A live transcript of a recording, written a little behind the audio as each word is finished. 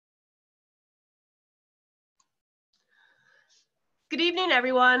Good evening,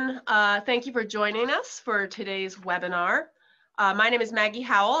 everyone. Thank you for joining us for today's webinar. My name is Maggie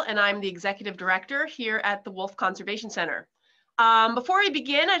Howell, and I'm the Executive Director here at the Wolf Conservation Center. Before we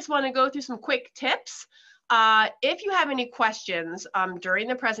begin, I just want to go through some quick tips. If you have any questions during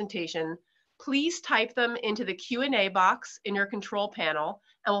the presentation, please type them into the Q&A box in your control panel,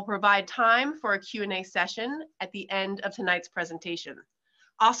 and we'll provide time for a Q&A session at the end of tonight's presentation.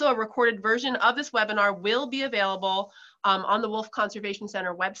 Also, a recorded version of this webinar will be available on the Wolf Conservation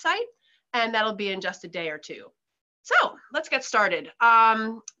Center website, and that'll be in just a day or two. So let's get started.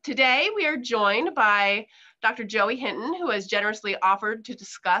 Today we are joined by Dr. Joey Hinton, who has generously offered to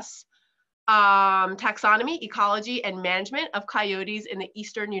discuss taxonomy, ecology, and management of coyotes in the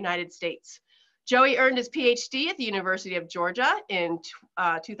eastern United States. Joey earned his Ph.D. at the University of Georgia in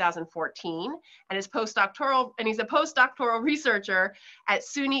 2014, and he's a postdoctoral researcher at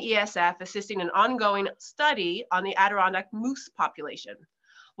SUNY-ESF, assisting an ongoing study on the Adirondack moose population.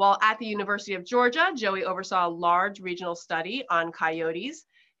 While at the University of Georgia, Joey oversaw a large regional study on coyotes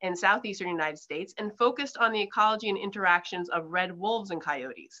in southeastern United States and focused on the ecology and interactions of red wolves and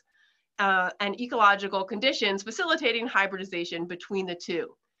coyotes, and ecological conditions facilitating hybridization between the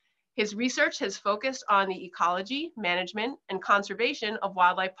two. His research has focused on the ecology, management, and conservation of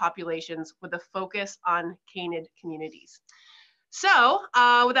wildlife populations with a focus on canid communities. So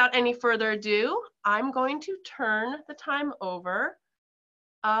without any further ado, I'm going to turn the time over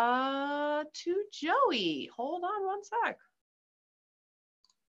to Joey. Hold on one sec.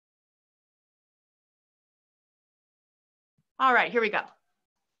 All right, here we go.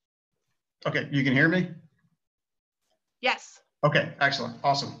 Okay, you can hear me? Yes. Okay, excellent,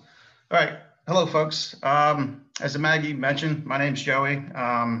 awesome. All right, hello folks. As Maggie mentioned, my name's Joey.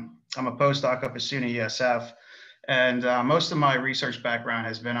 I'm a postdoc up at SUNY-ESF, and most of my research background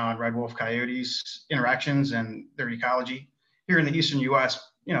has been on red wolf coyotes interactions and their ecology here in the eastern U.S.,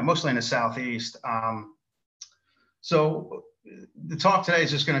 mostly in the southeast. So the talk today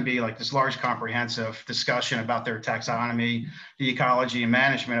is just going to be like this large comprehensive discussion about their taxonomy, the ecology and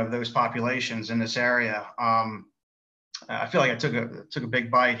management of those populations in this area. I feel like I took a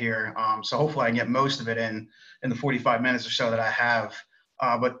big bite here, so hopefully I can get most of it in the 45 minutes or so that I have.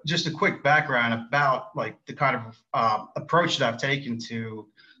 But just a quick background about like the kind of approach that I've taken to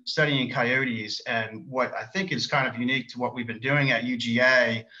studying coyotes, and what I think is kind of unique to what we've been doing at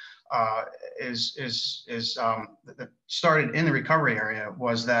UGA that started in the recovery area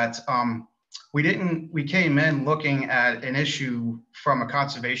was that we came in looking at an issue from a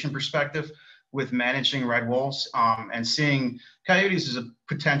conservation perspective with managing red wolves and seeing coyotes as a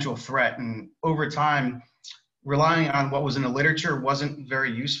potential threat. And over time, relying on what was in the literature wasn't very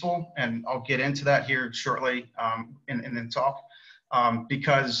useful. And I'll get into that here shortly in the talk,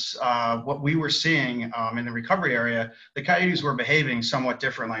 because what we were seeing in the recovery area, the coyotes were behaving somewhat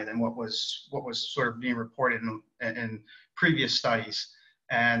differently than what was sort of being reported in previous studies.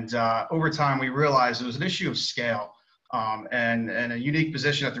 And over time, we realized it was an issue of scale. And a unique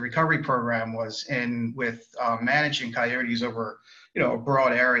position that the recovery program was in with managing coyotes over a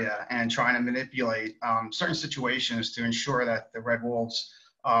broad area and trying to manipulate certain situations to ensure that the red wolves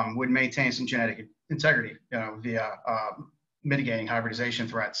would maintain some genetic integrity via mitigating hybridization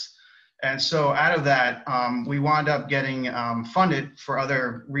threats. And so out of that, we wound up getting funded for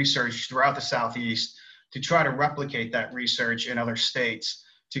other research throughout the Southeast to try to replicate that research in other states,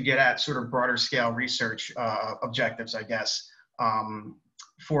 to get at sort of broader scale research objectives, I guess,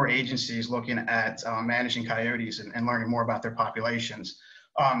 for agencies looking at managing coyotes and learning more about their populations.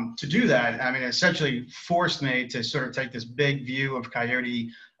 To do that, I mean, it essentially forced me to sort of take this big view of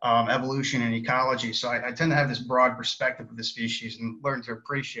coyote evolution and ecology. So I tend to have this broad perspective of the species and learn to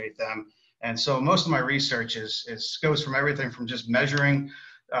appreciate them. And so most of my research goes from everything from just measuring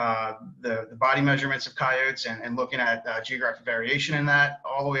the body measurements of coyotes and looking at geographic variation in that,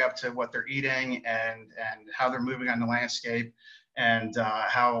 all the way up to what they're eating and how they're moving on the landscape, and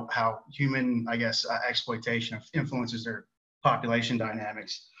how human, I guess, exploitation influences their population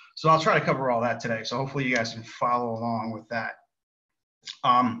dynamics. So I'll try to cover all that today. So hopefully you guys can follow along with that.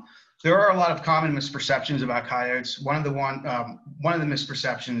 There are a lot of common misperceptions about coyotes. One of the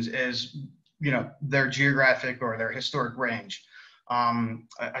misperceptions is, their geographic or their historic range.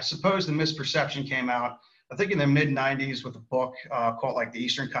 I suppose the misperception came out, I think in the mid-90s, with a book called like The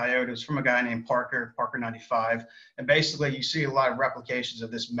Eastern Coyotes from a guy named Parker 95. And basically you see a lot of replications of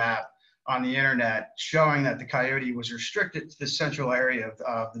this map on the internet showing that the coyote was restricted to the central area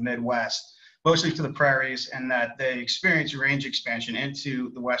of the Midwest, mostly to the prairies, and that they experienced range expansion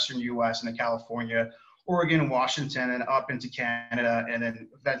into the western US and California, Oregon, Washington, and up into Canada, and then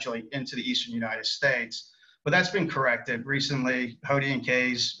eventually into the eastern United States. but that's been corrected. Recently, Hody and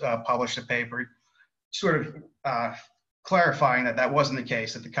Kays published a paper sort of clarifying that that wasn't the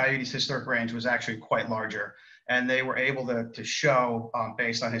case, that the Coyotes' historic range was actually quite larger. And they were able to show,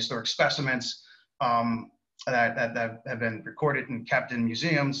 based on historic specimens that have been recorded and kept in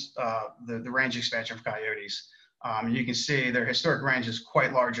museums, the range expansion of coyotes. You can see their historic range is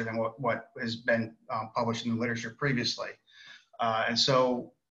quite larger than what has been published in the literature previously. And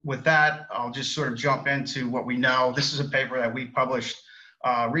so with that, I'll just sort of jump into what we know. This is a paper that we published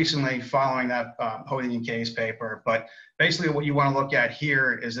recently following that Hody and Kays paper. But basically what you want to look at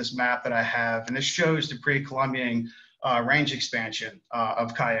here is this map that I have, and this shows the pre-Columbian range expansion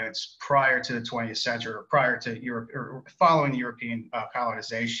of coyotes prior to the 20th century, or prior to Europe, or following European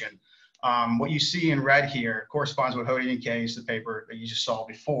colonization. What you see in red here corresponds with Hody and Kays, the paper that you just saw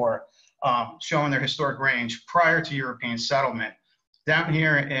before, showing their historic range prior to European settlement. Down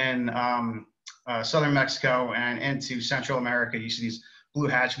here in southern Mexico and into Central America, you see these blue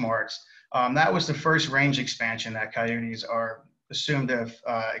hatch marks. That was the first range expansion that coyotes are assumed to have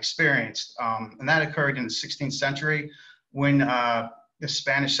experienced. And that occurred in the 16th century when the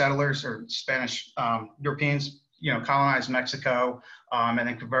Spanish settlers, or Spanish Europeans, colonized Mexico and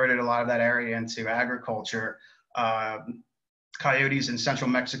then converted a lot of that area into agriculture. Coyotes in central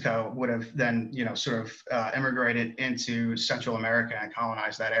Mexico would have then, immigrated into Central America and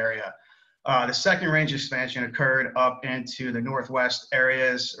colonized that area. The second range expansion occurred up into the northwest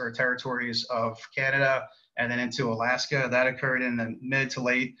areas or territories of Canada and then into Alaska. That occurred in the mid to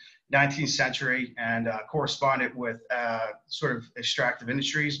late 19th century and corresponded with sort of extractive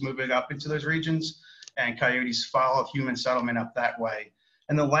industries moving up into those regions, and coyotes followed human settlement up that way.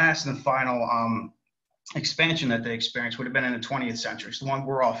 And the last and final expansion that they experienced would have been in the 20th century. So the one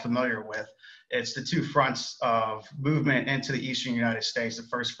we're all familiar with. It's the two fronts of movement into the eastern United States. The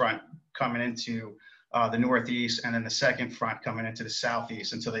first front coming into the northeast, and then the second front coming into the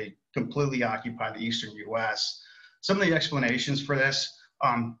southeast until they completely occupy the eastern U.S. Some of the explanations for this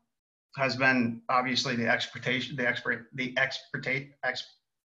has been obviously the extirpation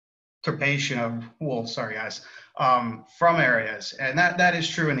of wolves, from areas, and that is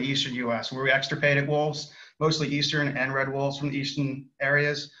true in the eastern U.S. where we extirpated wolves, mostly eastern and red wolves from the eastern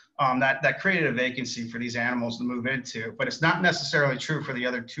areas. That created a vacancy for these animals to move into, but it's not necessarily true for the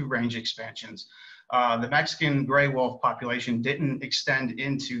other two range expansions. The Mexican gray wolf population didn't extend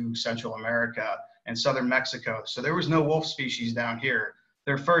into Central America and southern Mexico, so there was no wolf species down here.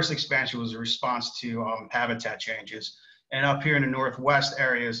 Their first expansion was a response to habitat changes. And up here in the northwest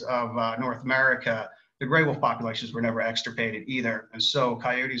areas of North America, the gray wolf populations were never extirpated either. And so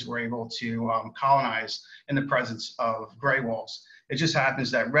coyotes were able to colonize in the presence of gray wolves. It just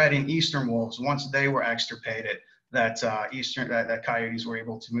happens that red and eastern wolves, once they were extirpated, that coyotes were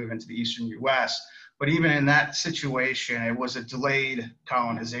able to move into the eastern U.S. But even in that situation, it was a delayed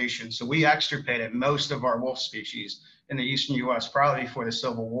colonization. So we extirpated most of our wolf species in the eastern U.S. probably before the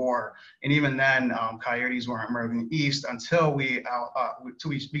Civil War, and even then, coyotes weren't moving east until we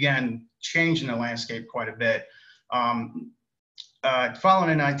began changing the landscape quite a bit. Following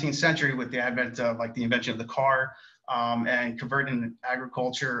the 19th century, with the advent of the invention of the car and converting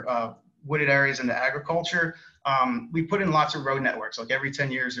agriculture, wooded areas into agriculture, we put in lots of road networks. Like every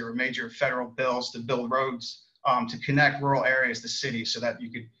 10 years, there were major federal bills to build roads to connect rural areas to cities, so that you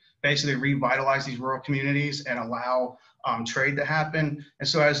could basically revitalize these rural communities and allow trade to happen. And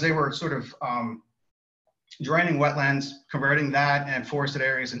so as they were sort of draining wetlands, converting that and forested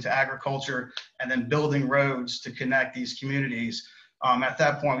areas into agriculture, and then building roads to connect these communities, at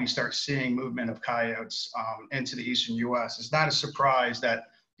that point, we start seeing movement of coyotes into the eastern U.S. It's not a surprise that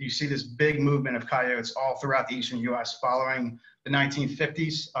you see this big movement of coyotes all throughout the eastern U.S. following the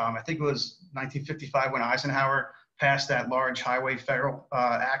 1950s. I think it was 1955 when Eisenhower passed that large highway federal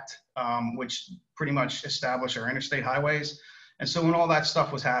act, which pretty much established our interstate highways. And so when all that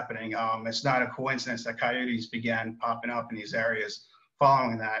stuff was happening, it's not a coincidence that coyotes began popping up in these areas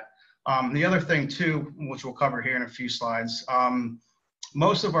following that. The other thing too, which we'll cover here in a few slides,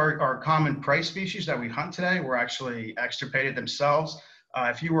 most of our common prey species that we hunt today were actually extirpated themselves.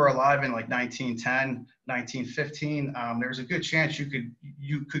 If you were alive in 1910, 1915, there's a good chance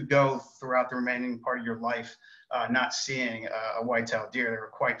you could go throughout the remaining part of your life not seeing a white-tailed deer. There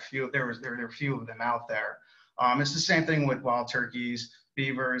were quite few. There were few of them out there. It's the same thing with wild turkeys,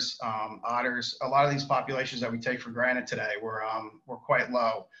 beavers, otters. A lot of these populations that we take for granted today were quite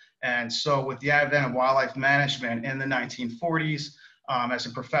low. And so with the advent of wildlife management in the 1940s, as a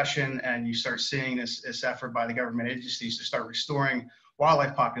profession, and you start seeing this effort by the government agencies to start restoring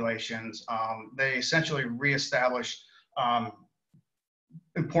wildlife populations, they essentially reestablished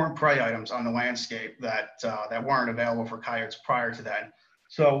important prey items on the landscape that that weren't available for coyotes prior to that.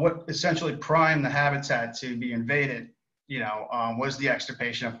 So what essentially primed the habitat to be invaded, was the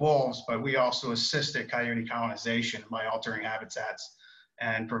extirpation of wolves, but we also assisted coyote colonization by altering habitats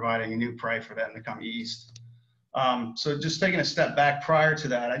and providing a new prey for them to come east. So just taking a step back prior to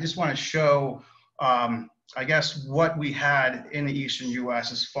that, I just want to show, I guess, what we had in the eastern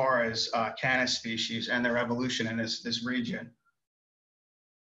U.S. as far as Canis species and their evolution in this region.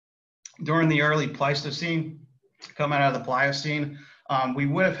 During the early Pleistocene, coming out of the Pliocene, we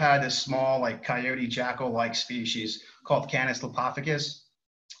would have had this small, like coyote jackal-like species called Canis lopophagus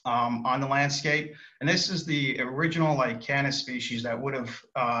on the landscape. And this is the original like Canis species that would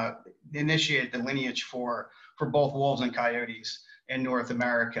have initiated the lineage for both wolves and coyotes in North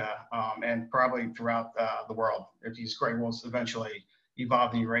America and probably throughout the world. If these gray wolves eventually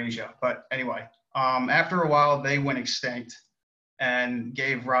evolved in Eurasia. But anyway, after a while, they went extinct and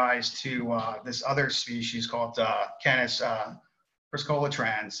gave rise to this other species called Canis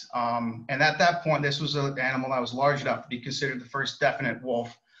latrans. And at that point, this was an animal that was large enough to be considered the first definite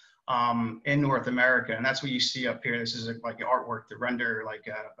wolf in North America. And that's what you see up here. This is like artwork to render like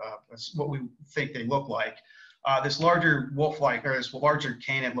that's what we think they look like. This larger wolf-like, or this larger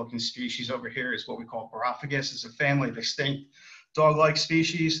canid-looking species over here is what we call Borophagus. It's a family of extinct dog-like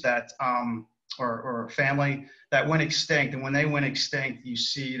species that, or family that went extinct. And when they went extinct, you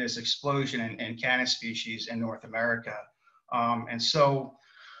see this explosion in Canis species in North America. And so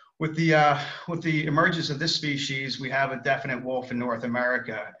with the emergence of this species, we have a definite wolf in North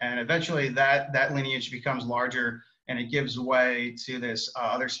America. And eventually that lineage becomes larger and it gives way to this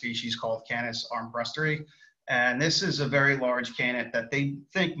other species called Canis armbrusteri. And this is a very large canid that they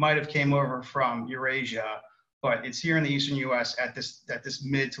think might have came over from Eurasia, but it's here in the eastern U.S. at this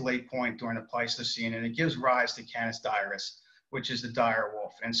mid to late point during the Pleistocene, and it gives rise to Canis dirus, which is the dire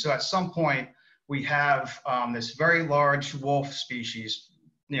wolf. And so at some point, we have this very large wolf species,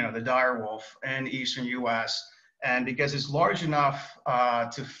 the dire wolf in the eastern U.S. And because it's large enough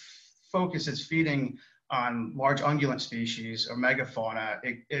to focus its feeding on large ungulate species or megafauna,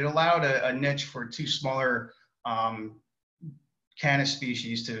 it allowed a niche for two smaller Canis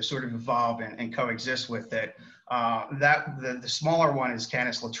species to sort of evolve and coexist with it. The smaller one is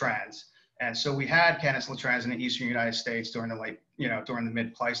Canis latrans. And so we had Canis latrans in the eastern United States during the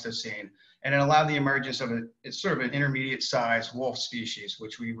mid Pleistocene. And it allowed the emergence of it's sort of an intermediate sized wolf species,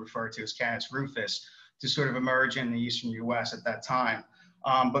 which we refer to as Canis rufus, to sort of emerge in the eastern US at that time.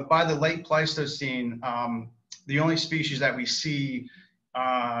 But by the late Pleistocene, the only species that we see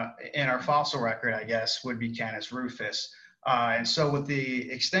in our fossil record, I guess, would be Canis rufus. And so with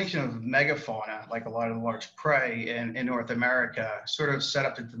the extinction of megafauna, like a lot of the large prey in North America, sort of set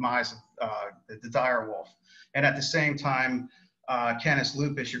up the demise of the dire wolf. And at the same time, Canis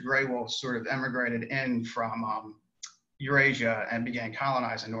lupus, your gray wolf, sort of emigrated in from Eurasia and began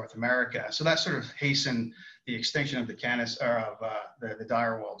colonizing North America. So that sort of hastened the extinction of the Canis, or of the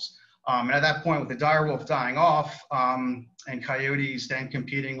dire wolves. And at that point, with the dire wolf dying off and coyotes then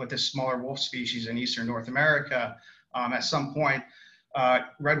competing with this smaller wolf species in eastern North America, at some point,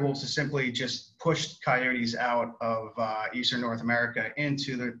 red wolves have simply just pushed coyotes out of eastern North America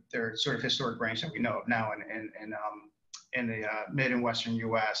into their sort of historic range that we know of now in the mid and western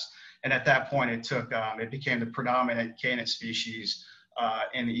U.S. And at that point, it became the predominant canid species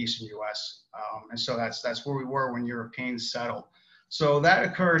in the eastern U.S. And so that's where we were when Europeans settled. So that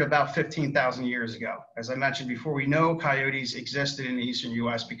occurred about 15,000 years ago. As I mentioned before, we know coyotes existed in the eastern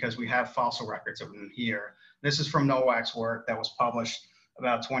U.S. because we have fossil records of them here. This is from Nowak's work that was published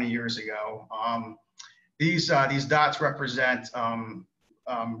about 20 years ago. These dots represent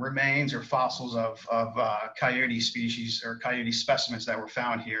remains or fossils of coyote species or coyote specimens that were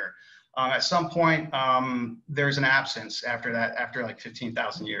found here. At some point, there's an absence after that, after like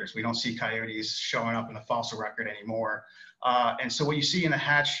 15,000 years. We don't see coyotes showing up in the fossil record anymore. And so what you see in the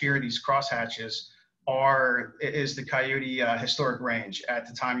hatch here, these cross hatches, is the coyote historic range at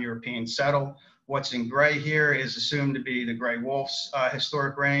the time Europeans settled. What's in gray here is assumed to be the gray wolf's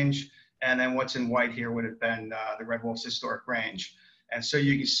historic range. And then what's in white here would have been the red wolf's historic range. And so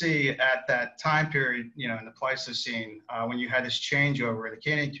you can see at that time period, in the Pleistocene, when you had this changeover in the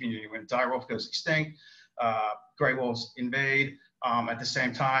canid community, when dire wolf goes extinct, gray wolves invade. At the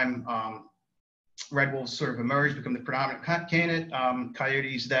same time, red wolves sort of emerge, become the predominant canid.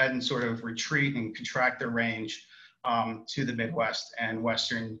 Coyotes then sort of retreat and contract their range to the Midwest and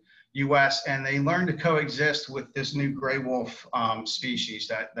Western U.S. And they learn to coexist with this new gray wolf species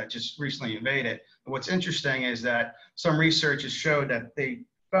that just recently invaded. And what's interesting is that some research has showed that they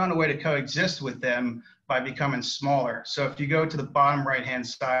found a way to coexist with them by becoming smaller. So if you go to the bottom right-hand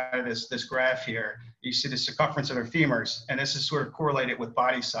side of this graph here, you see the circumference of their femurs, and this is sort of correlated with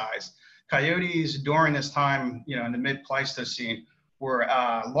body size. Coyotes during this time, in the mid-Pleistocene, were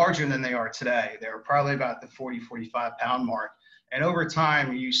larger than they are today. They were probably about the 40, 45 pound mark. And over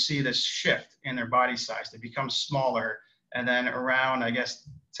time, you see this shift in their body size. They become smaller. And then around, I guess,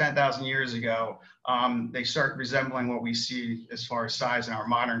 10,000 years ago, they start resembling what we see as far as size in our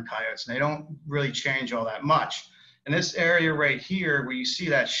modern coyotes. And they don't really change all that much. And this area right here, where you see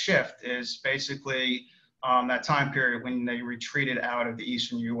that shift, is basically that time period when they retreated out of the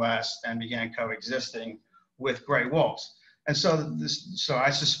eastern U.S. and began coexisting with gray wolves. And so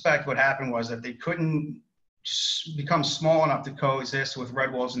I suspect what happened was that they couldn't become small enough to coexist with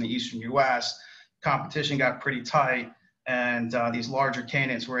red wolves in the eastern U.S. Competition got pretty tight, and these larger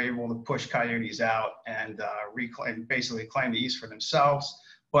canids were able to push coyotes out and basically claim the east for themselves.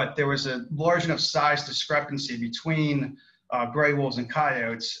 But there was a large enough size discrepancy between gray wolves and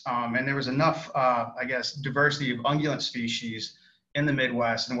coyotes, and there was enough, I guess, diversity of ungulate species in the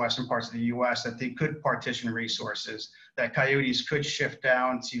Midwest and western parts of the U.S. that they could partition resources, that coyotes could shift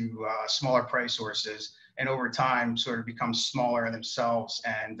down to smaller prey sources, and over time sort of become smaller themselves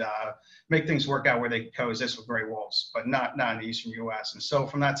and make things work out where they coexist with gray wolves, but not in the eastern U.S. And so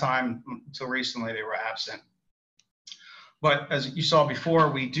from that time until recently, they were absent. But as you saw before,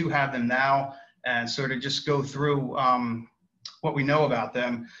 we do have them now, and sort of just go through what we know about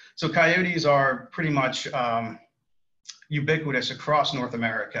them. So coyotes are pretty much ubiquitous across North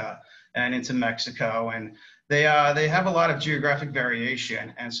America and into Mexico, and they have a lot of geographic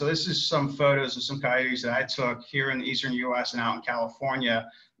variation. And so this is some photos of some coyotes that I took here in the eastern U.S. and out in California.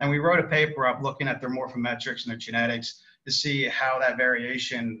 And we wrote a paper up looking at their morphometrics and their genetics to see how that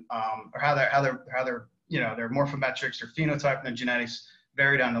variation, or how their morphometrics, their phenotype, and their genetics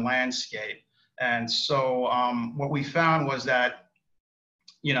varied on the landscape. And so what we found was that,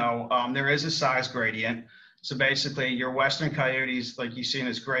 there is a size gradient. So basically, your western coyotes, like you see in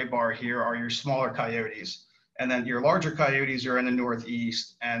this gray bar here, are your smaller coyotes. And then your larger coyotes are in the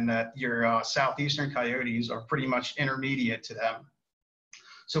northeast, and that your southeastern coyotes are pretty much intermediate to them.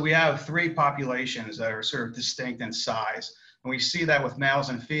 So we have three populations that are sort of distinct in size. And we see that with males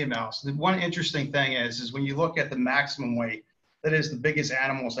and females. The one interesting thing is when you look at the maximum weight, that is the biggest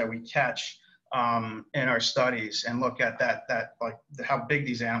animals that we catch in our studies, and look at how big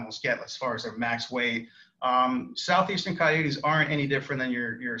these animals get as far as their max weight. Southeastern coyotes aren't any different than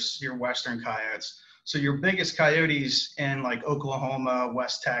your western coyotes. So your biggest coyotes in like Oklahoma,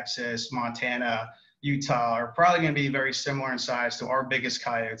 West Texas, Montana, Utah are probably going to be very similar in size to our biggest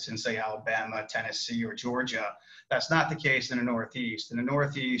coyotes in, say, Alabama, Tennessee, or Georgia. That's not the case in the Northeast. In the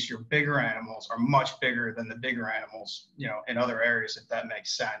Northeast, your bigger animals are much bigger than the bigger animals, in other areas, if that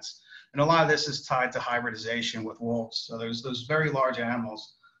makes sense. And a lot of this is tied to hybridization with wolves. So those very large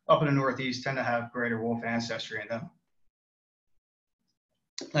animals up in the Northeast tend to have greater wolf ancestry in them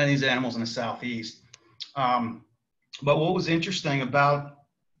than these animals in the Southeast. But what was interesting about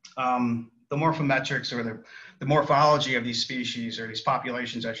the morphometrics, or the morphology of these species, or these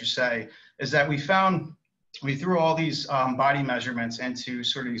populations, I should say, is that we threw all these body measurements into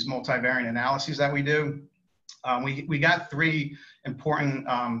sort of these multivariate analyses that we do. We got three important,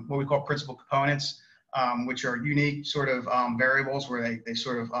 what we call principal components, which are unique sort of variables where they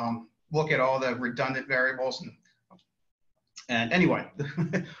sort of look at all the redundant variables. And anyway,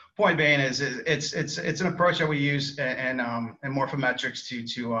 the point being is it's an approach that we use in morphometrics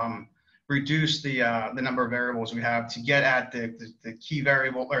to reduce the number of variables we have to get at the key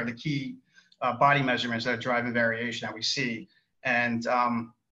variable, or the key body measurements that are driving variation that we see. And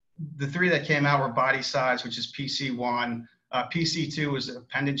the three that came out were body size, which is PC1. PC2 is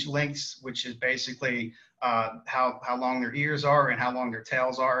appendage lengths, which is basically how long their ears are and how long their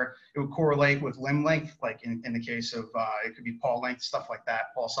tails are. It would correlate with limb length, like in the case of, it could be paw length, stuff like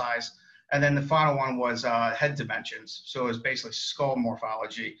that, paw size. And then the final one was head dimensions. So it was basically skull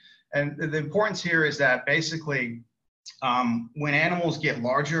morphology. And the importance here is that basically when animals get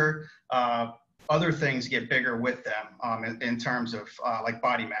larger, other things get bigger with them in terms of like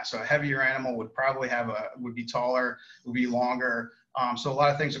body mass. So a heavier animal would probably would be taller, would be longer. So a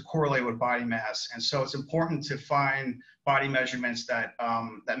lot of things are correlated with body mass. And so it's important to find body measurements that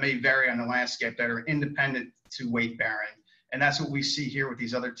may vary on the landscape that are independent to weight bearing. And that's what we see here with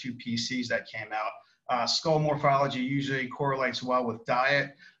these other two PCs that came out. Skull morphology usually correlates well with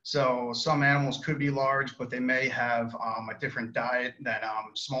diet. So some animals could be large, but they may have a different diet than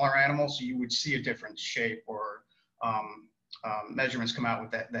smaller animals. So you would see a different shape or measurements come out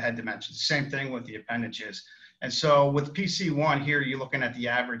with the head dimensions. Same thing with the appendages. And so with PC1 here, you're looking at the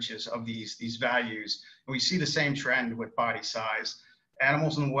averages of these values. And we see the same trend with body size.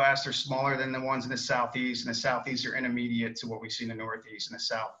 Animals in the West are smaller than the ones in the Southeast, and the Southeast are intermediate to what we see in the Northeast and the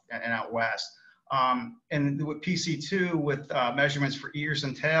South and out West. And with PC2, with measurements for ears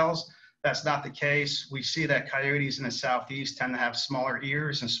and tails, that's not the case. We see that coyotes in the Southeast tend to have smaller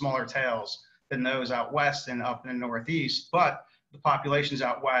ears and smaller tails than those out West and up in the Northeast, but the populations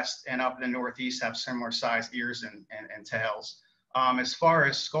out West and up in the Northeast have similar sized ears and tails. As far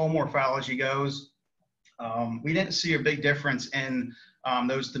as skull morphology goes, we didn't see a big difference in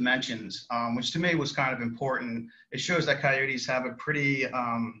those dimensions, which to me was kind of important. It shows that coyotes have a pretty,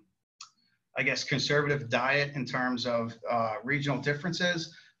 I guess, conservative diet in terms of regional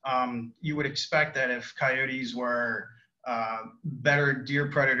differences. You would expect that if coyotes were better deer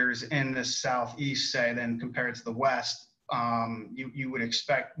predators in the Southeast, say, than compared to the West, you would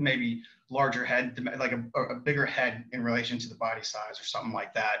expect maybe larger head, like a bigger head in relation to the body size or something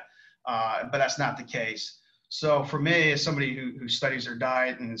like that. But that's not the case. So for me, as somebody who studies their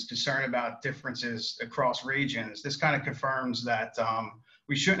diet and is concerned about differences across regions, this kind of confirms that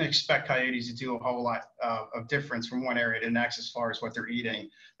we shouldn't expect coyotes to do a whole lot of difference from one area to the next as far as what they're eating.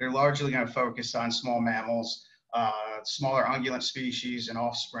 They're largely going to focus on small mammals, smaller ungulate species and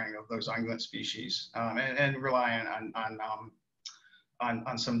offspring of those ungulate species, and rely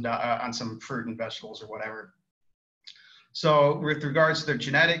on some fruit and vegetables or whatever. So with regards to their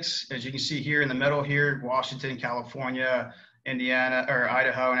genetics, as you can see here in the middle here, Washington, California, Indiana, or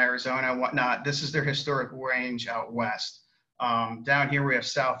Idaho and Arizona and whatnot, this is their historic range out West. Down here we have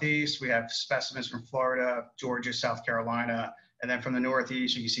Southeast, we have specimens from Florida, Georgia, South Carolina, and then from the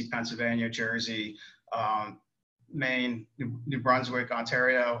Northeast, you can see Pennsylvania, Jersey, Maine, New Brunswick,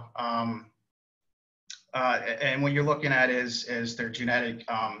 Ontario. And what you're looking at is their genetic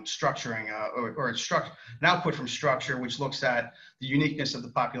structuring or an output from structure, which looks at the uniqueness of the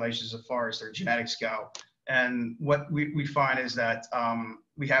populations as far as their genetics go. And what we find is that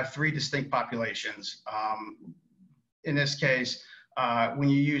we have three distinct populations. In this case, when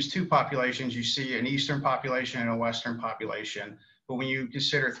you use two populations, you see an eastern population and a western population. But when you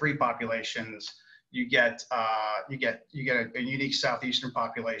consider three populations, you get a unique southeastern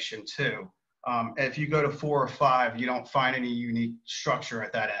population too. If you go to 4 or 5, you don't find any unique structure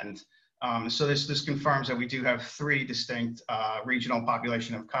at that end. So this confirms that we do have 3 distinct regional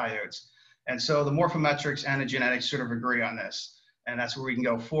population of coyotes. And so the morphometrics and the genetics sort of agree on this. And that's where we can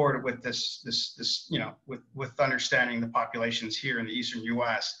go forward with this with understanding the populations here in the eastern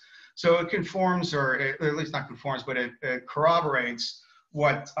US. So it conforms, or at least not conforms, but it corroborates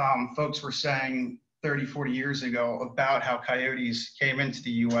what folks were saying 30, 40 years ago about how coyotes came into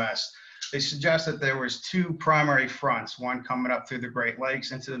the US. They suggest that there was 2 primary fronts, one coming up through the Great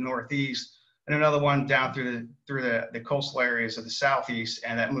Lakes into the Northeast, and another one down through the coastal areas of the Southeast,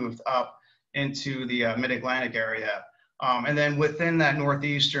 and that moved up into the Mid-Atlantic area. And then within that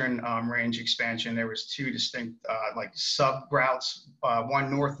Northeastern range expansion, there was 2 distinct like sub-routes,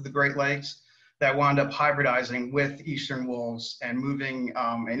 one north of the Great Lakes that wound up hybridizing with eastern wolves and moving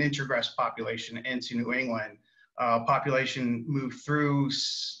an introgress population into New England. Population moved through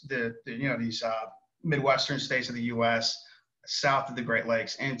these Midwestern states of the U.S., south of the Great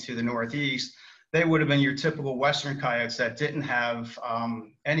Lakes into the Northeast. They would have been your typical Western coyotes that didn't have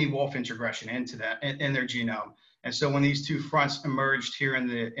any wolf introgression into that in their genome. And so when these 2 fronts emerged here in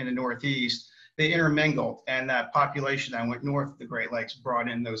the Northeast, they intermingled, and that population that went north of the Great Lakes brought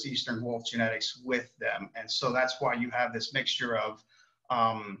in those eastern wolf genetics with them. And so that's why you have this mixture of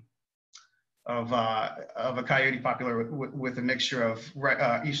a coyote population with a mixture of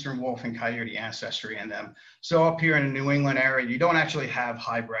eastern wolf and coyote ancestry in them. So up here in the New England area, you don't actually have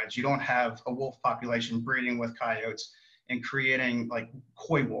hybrids. You don't have a wolf population breeding with coyotes and creating like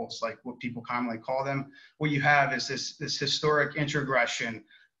coy wolves, like what people commonly call them. What you have is this historic introgression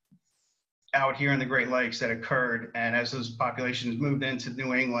out here in the Great Lakes that occurred, and as those populations moved into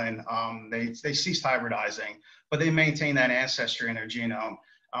New England, they ceased hybridizing, but they maintain that ancestry in their genome.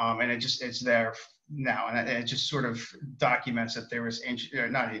 And it's there now, and it just sort of documents that there was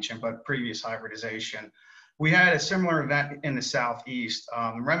not ancient, but previous hybridization. We had a similar event in the Southeast.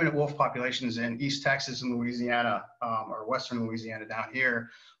 Remnant wolf populations in East Texas and Louisiana, or Western Louisiana down here.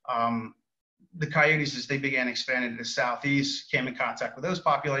 The coyotes, as they began expanding to the Southeast, came in contact with those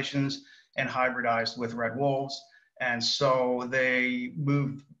populations and hybridized with red wolves. And so they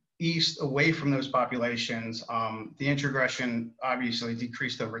moved east away from those populations. The introgression obviously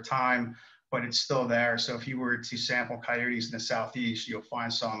decreased over time, but it's still there. So if you were to sample coyotes in the Southeast, you'll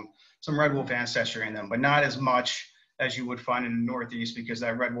find some red wolf ancestry in them, but not as much as you would find in the Northeast, because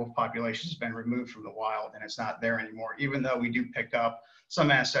that red wolf population has been removed from the wild and it's not there anymore, even though we do pick up some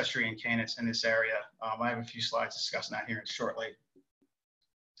ancestry in canids in this area. I have a few slides discussing that here shortly.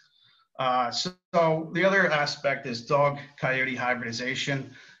 So the other aspect is dog-coyote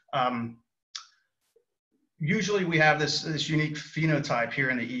hybridization. Usually we have this unique phenotype here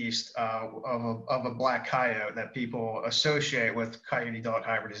in the East of a black coyote that people associate with coyote-dog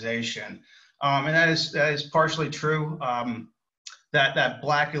hybridization. And that is partially true. That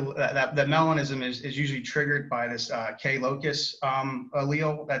melanism is usually triggered by this K locus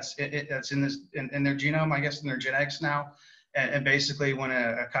allele that's in their genome, I guess, in their genetics now. And basically, when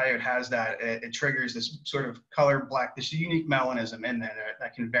a coyote has that, it triggers this sort of color black, this unique melanism in there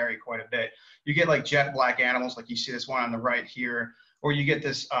that can vary quite a bit. You get like jet black animals, like you see this one on the right here, or you get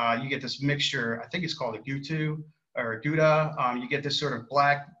this mixture. I think it's called a gutu or a gouda. You get this sort of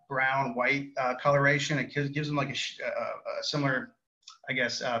black, brown, white coloration. It gives them like a similar, I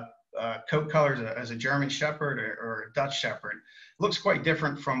guess, coat colors as a German Shepherd or a Dutch Shepherd. It looks quite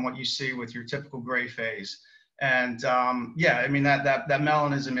different from what you see with your typical gray phase. And yeah, I mean, that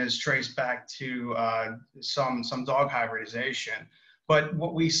melanism is traced back to some dog hybridization. But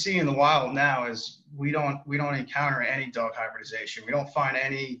what we see in the wild now is we don't encounter any dog hybridization. We don't find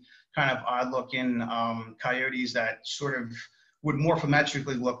any kind of odd looking coyotes that sort of would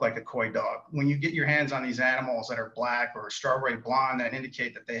morphometrically look like a coy dog. When you get your hands on these animals that are black or strawberry blonde that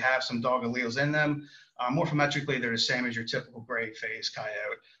indicate that they have some dog alleles in them, morphometrically, they're the same as your typical gray phase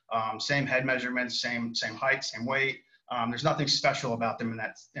coyote. Same head measurements, same height, same weight. There's nothing special about them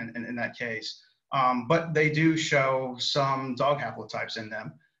in that case. But they do show some dog haplotypes in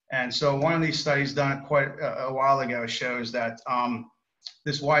them. And so one of these studies done quite a while ago shows that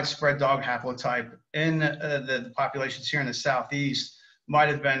this widespread dog haplotype in the populations here in the Southeast might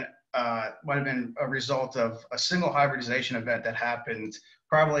have been a result of a single hybridization event that happened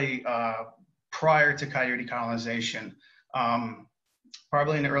probably prior to coyote colonization,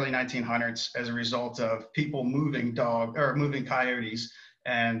 probably in the early 1900s, as a result of people moving coyotes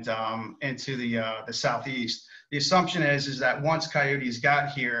and into the Southeast. The assumption is that once coyotes got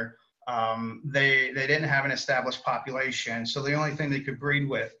here, they didn't have an established population, so the only thing they could breed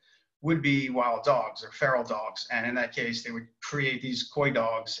with would be wild dogs or feral dogs, and in that case they would create these coy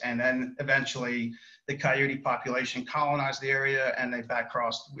dogs, and then eventually the coyote population colonized the area and they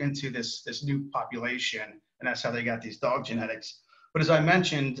backcrossed into this new population, and that's how they got these dog genetics. But as I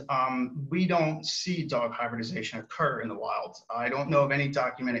mentioned, we don't see dog hybridization occur in the wild. I don't know of any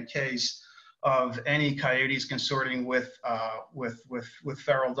documented case of any coyotes consorting with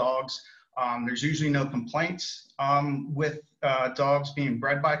feral dogs. There's usually no complaints with dogs being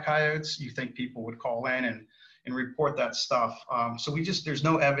bred by coyotes. You think people would call in and report that stuff. So there's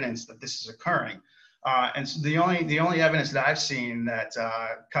no evidence that this is occurring. And so the only evidence that I've seen that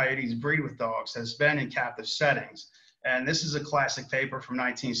coyotes breed with dogs has been in captive settings. And this is a classic paper from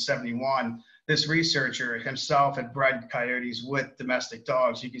 1971. This researcher himself had bred coyotes with domestic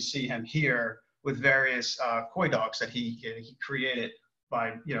dogs. You can see him here with various coy dogs that he created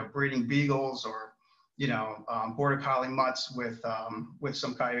by breeding beagles or border collie mutts with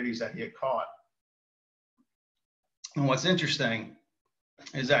some coyotes that he had caught. And what's interesting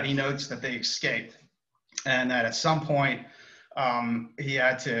is that he notes that they escaped, and that at some point he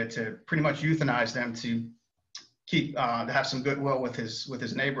had to pretty much euthanize them to have some goodwill with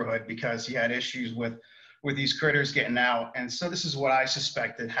his neighborhood, because he had issues with these critters getting out. And so this is what I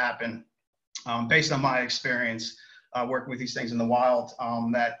suspected happened based on my experience working with these things in the wild,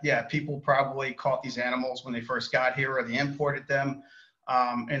 that yeah, people probably caught these animals when they first got here, or they imported them.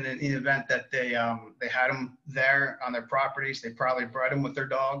 And in the event that they had them there on their properties, they probably bred them with their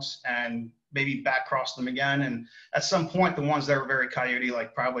dogs and maybe back crossed them again. And at some point, the ones that were very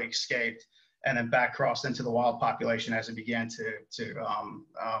coyote-like probably escaped and then back crossed into the wild population as it began to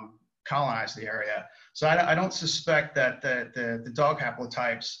colonize the area. So I don't suspect that the dog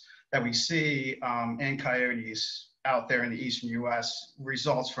haplotypes that we see in coyotes out there in the eastern US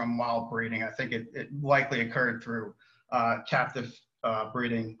results from wild breeding. I think it likely occurred through captive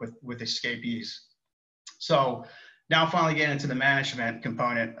breeding with escapees. So now finally getting into the management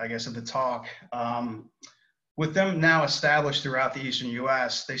component, I guess, of the talk. With them now established throughout the eastern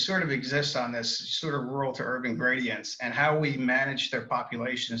US, they sort of exist on this sort of rural to urban gradients, and how we manage their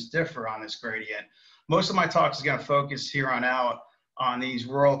populations differ on this gradient. Most of my talk is going to focus here on out on these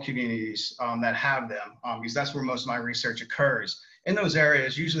rural communities that have them, because that's where most of my research occurs. In those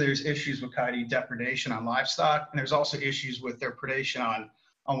areas, usually there's issues with coyote depredation on livestock, and there's also issues with their predation on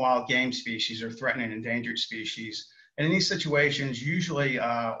wild game species or threatened and endangered species. And in these situations, usually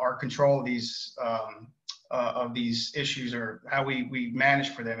our control of these of these issues, or how we manage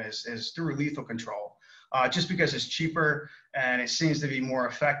for them, is through lethal control. Just because it's cheaper and it seems to be more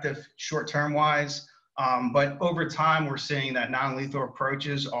effective short-term wise. But over time, we're seeing that non-lethal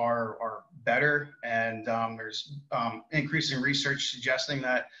approaches are better, and there's increasing research suggesting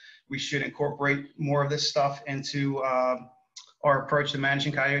that we should incorporate more of this stuff into our approach to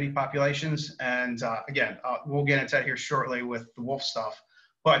managing coyote populations. And again, we'll get into that here shortly with the wolf stuff.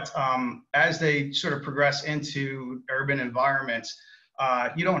 But as they sort of progress into urban environments,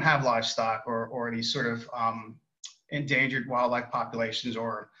 you don't have livestock or these sort of endangered wildlife populations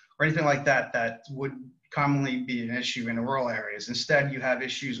or anything like that that would commonly be an issue in the rural areas. Instead, you have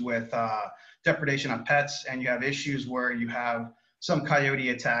issues with depredation on pets, and you have issues where you have some coyote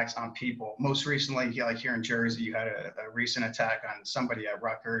attacks on people. Most recently, like here in Jersey, you had a recent attack on somebody at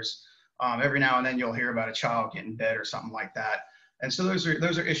Rutgers. Every now and then you'll hear about a child getting bit or something like that. And so those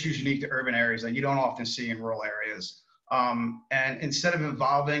are issues unique to urban areas that you don't often see in rural areas. And instead of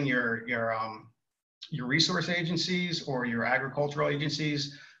involving your resource agencies or your agricultural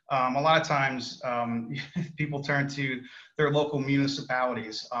agencies, a lot of times people turn to their local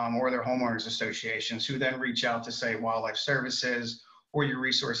municipalities or their homeowners associations, who then reach out to, say, wildlife services, or your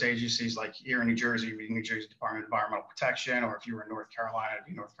resource agencies, like here in New Jersey, the New Jersey Department of Environmental Protection, or if you were in North Carolina,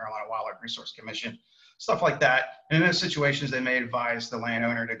 the North Carolina Wildlife Resource Commission, stuff like that. And in those situations, they may advise the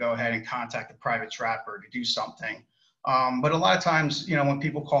landowner to go ahead and contact a private trapper to do something. But a lot of times, when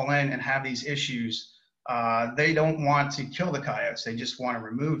people call in and have these issues, they don't want to kill the coyotes. They just want to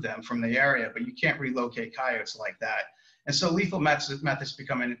remove them from the area, but you can't relocate coyotes like that. And so lethal methods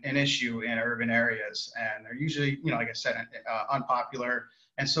become an issue in urban areas, and they're usually, like I said, unpopular.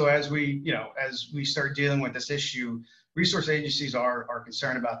 And so as we start dealing with this issue, resource agencies are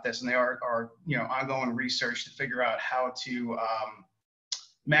concerned about this, and they are ongoing research to figure out how to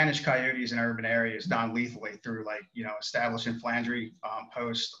manage coyotes in urban areas non-lethally through, establishing flandre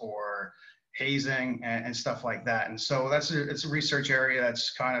posts or hazing and stuff like that. And so it's a research area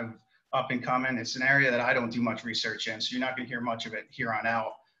that's kind of up and coming. It's an area that I don't do much research in, so you're not going to hear much of it here on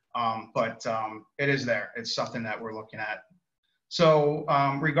out. But it is there. It's something that we're looking at. So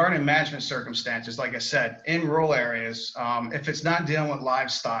regarding management circumstances, like I said, in rural areas, if it's not dealing with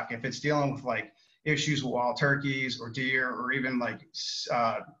livestock, if it's dealing with issues with wild turkeys or deer, or even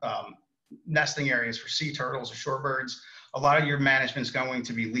nesting areas for sea turtles or shorebirds, a lot of your management is going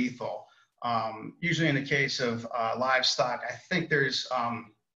to be lethal. Usually in the case of livestock, I think there's,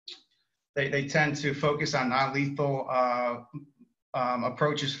 they tend to focus on non-lethal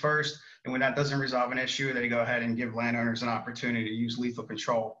approaches first. And when that doesn't resolve an issue, they go ahead and give landowners an opportunity to use lethal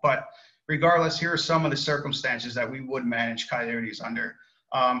control. But regardless, here are some of the circumstances that we would manage coyotes under.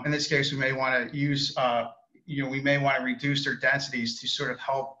 In this case, we may want to use, we may want to reduce their densities to sort of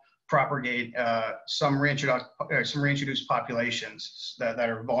help propagate some reintroduced populations that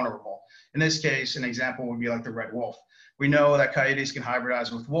are vulnerable. In this case, an example would be like the red wolf. We know that coyotes can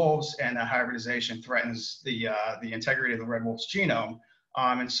hybridize with wolves, and that hybridization threatens the integrity of the red wolf's genome.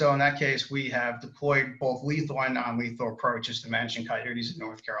 And so in that case, we have deployed both lethal and non-lethal approaches to managing coyotes in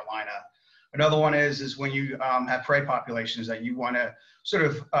North Carolina. Another one is when you have prey populations that you want to sort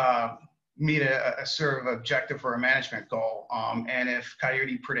of meet a sort of objective or a management goal. And if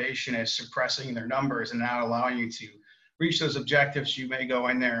coyote predation is suppressing their numbers and not allowing you to reach those objectives, you may go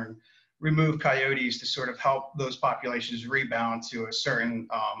in there and remove coyotes to sort of help those populations rebound to a certain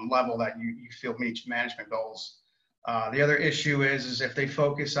level that you feel meets management goals. The other issue is if they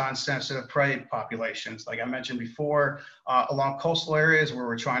focus on sensitive prey populations, like I mentioned before, along coastal areas where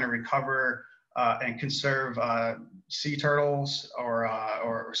we're trying to recover and conserve sea turtles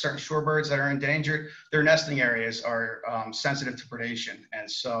or certain shorebirds that are endangered, their nesting areas are sensitive to predation. And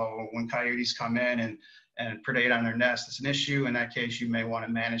so when coyotes come in and predate on their nest, it's an issue. In that case, you may want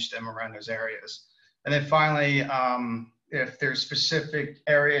to manage them around those areas. And then finally, if there's specific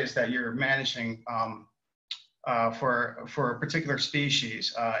areas that you're managing for a particular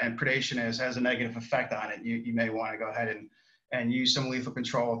species and predation has a negative effect on it, you may want to go ahead and use some lethal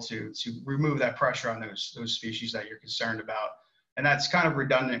control to remove that pressure on those species that you're concerned about. And that's kind of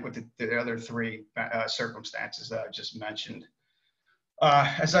redundant with the other three circumstances that I just mentioned.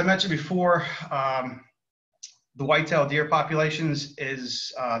 As I mentioned before, the white-tailed deer populations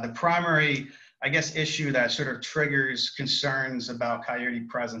is the primary, I guess, issue that sort of triggers concerns about coyote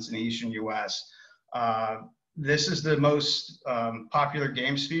presence in the eastern U.S. This is the most popular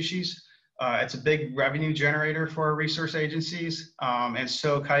game species. It's a big revenue generator for our resource agencies. And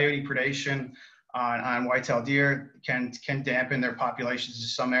so coyote predation on white-tailed deer can dampen their populations in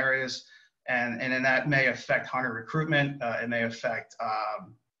some areas. And then that may affect hunter recruitment. It may affect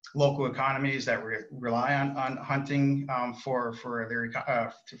local economies that rely on hunting for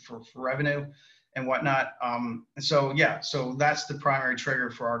revenue and whatnot. And so, yeah, so that's the primary trigger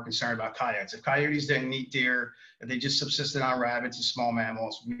for our concern about coyotes. If coyotes didn't eat deer, if they just subsisted on rabbits and small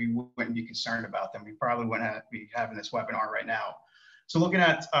mammals, we wouldn't be concerned about them. We probably wouldn't be having this webinar right now. So looking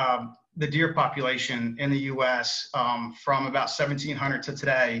at the deer population in the US from about 1700 to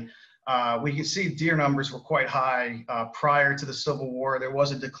today, we can see deer numbers were quite high prior to the Civil War. There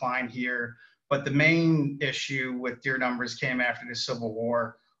was a decline here, but the main issue with deer numbers came after the Civil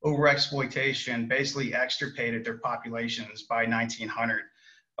War. Overexploitation basically extirpated their populations by 1900.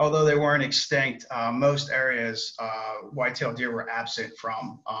 Although they weren't extinct, most areas white-tailed deer were absent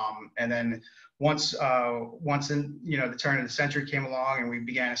from. And then once in the turn of the century came along and we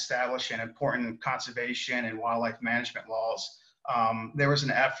began establishing important conservation and wildlife management laws, there was an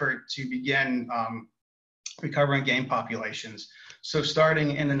effort to begin recovering game populations. So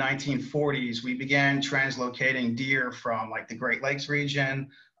starting in the 1940s, we began translocating deer from like the Great Lakes region,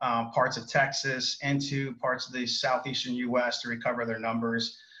 parts of Texas, into parts of the southeastern US to recover their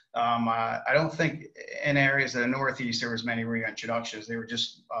numbers. I don't think in areas of the Northeast there was many reintroductions. They were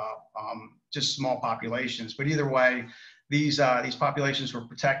just small populations. But either way, these populations were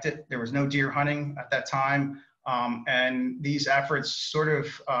protected. There was no deer hunting at that time. And these efforts sort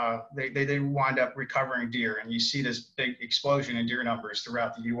of, they wind up recovering deer. And you see this big explosion in deer numbers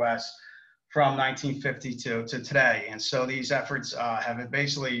throughout the US from 1950 to today. And so these efforts have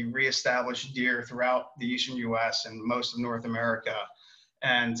basically reestablished deer throughout the eastern US and most of North America.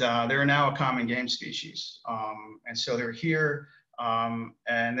 And they're now a common game species. And so they're here.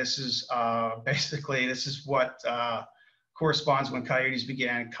 And this is basically, this is what corresponds when coyotes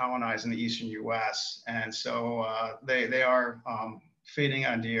began colonizing the eastern US. And so they are feeding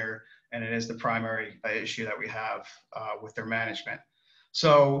on deer, and it is the primary issue that we have with their management.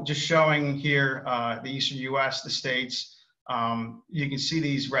 So just showing here the eastern US, the states, you can see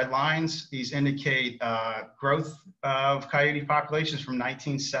these red lines. These indicate growth of coyote populations from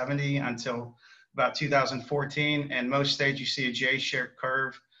 1970 until about 2014. And most states you see a J-shaped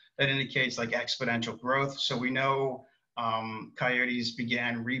curve that indicates like exponential growth. So we know coyotes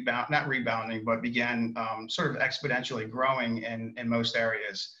began not rebounding, but began sort of exponentially growing in most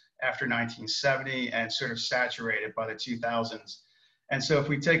areas after 1970 and sort of saturated by the 2000s. And so if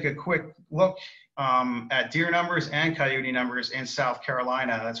we take a quick look at deer numbers and coyote numbers in South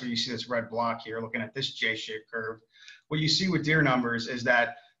Carolina, that's where you see this red block here, looking at this J-shaped curve. What you see with deer numbers is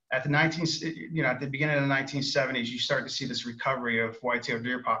that at the at the beginning of the 1970s, you start to see this recovery of white-tailed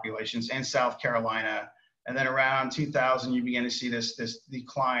deer populations in South Carolina. And then around 2000, you begin to see this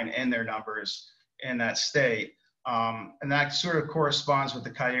decline in their numbers in that state. And that sort of corresponds with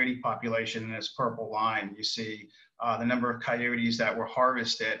the coyote population in this purple line. You see the number of coyotes that were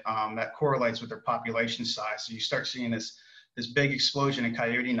harvested that correlates with their population size. So you start seeing this big explosion in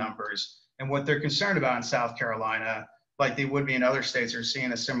coyote numbers. And what they're concerned about in South Carolina, like they would be in other states that are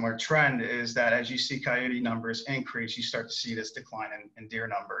seeing a similar trend, is that as you see coyote numbers increase, you start to see this decline in deer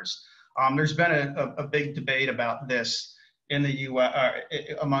numbers. There's been a big debate about this in the U.S.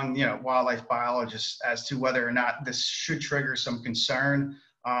 Among wildlife biologists as to whether or not this should trigger some concern.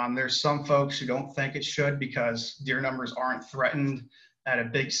 There's some folks who don't think it should because deer numbers aren't threatened at a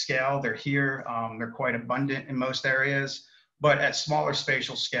big scale. They're here. They're quite abundant in most areas. But at smaller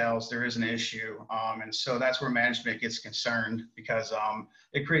spatial scales, there is an issue. And so that's where management gets concerned because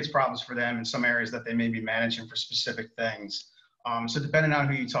it creates problems for them in some areas that they may be managing for specific things. So depending on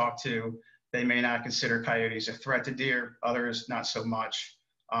who you talk to, they may not consider coyotes a threat to deer, others not so much.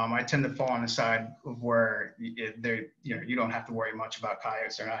 I tend to fall on the side of where you don't have to worry much about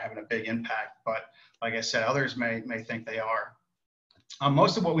coyotes. They're not having a big impact. But like I said, others may think they are.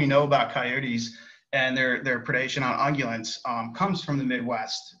 Most of what we know about coyotes and their predation on ungulates comes from the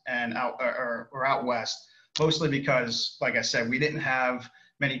Midwest and out west, mostly because, like I said, we didn't have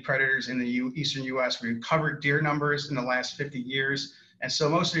many predators in the eastern U.S. We recovered deer numbers in the last 50 years. And so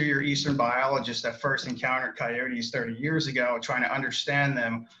most of your eastern biologists that first encountered coyotes 30 years ago, trying to understand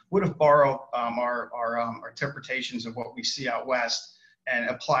them, would have borrowed our interpretations of what we see out west and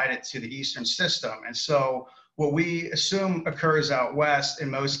applied it to the eastern system. And so what we assume occurs out west in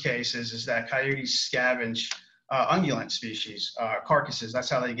most cases is that coyotes scavenge ungulate species, carcasses. That's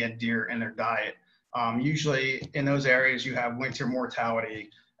how they get deer in their diet. Usually in those areas you have winter mortality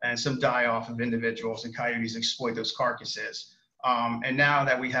and some die-off of individuals, and coyotes exploit those carcasses. And now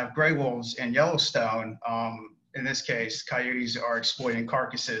that we have gray wolves in Yellowstone, in this case, coyotes are exploiting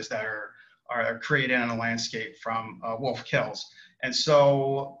carcasses that are created on a landscape from wolf kills. And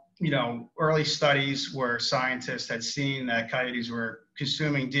so, early studies where scientists had seen that coyotes were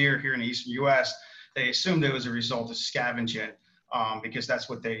consuming deer here in the eastern U.S., they assumed it was a result of scavenging because that's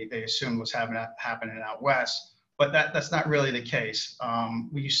what they assumed was happening out west. But that's not really the case.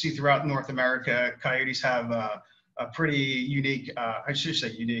 We see throughout North America, coyotes have a pretty unique, I should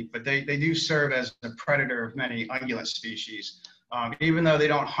say unique, but they do serve as a predator of many ungulate species. Even though they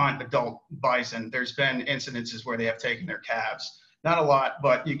don't hunt adult bison, there's been incidences where they have taken their calves. Not a lot,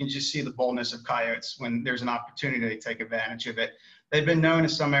 but you can just see the boldness of coyotes when there's an opportunity to take advantage of it. They've been known in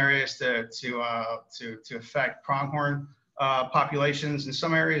some areas to affect pronghorn populations. In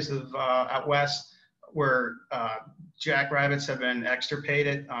some areas of out west where jackrabbits have been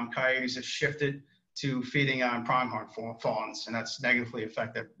extirpated, coyotes have shifted to feeding on pronghorn fawns, and that's negatively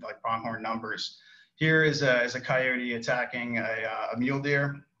affected like pronghorn numbers. Here is a coyote attacking a mule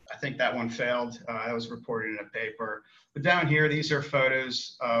deer. I think that one failed. That was reported in a paper. But down here, these are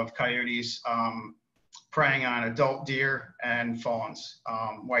photos of coyotes preying on adult deer and fawns,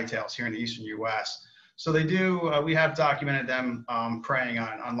 whitetails here in the eastern U.S. So they do, we have documented them preying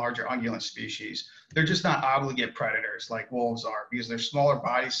on larger ungulate species. They're just not obligate predators like wolves are because they're smaller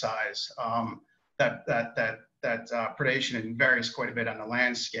body size. That predation varies quite a bit on the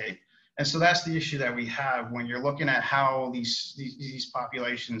landscape. And so that's the issue that we have when you're looking at how these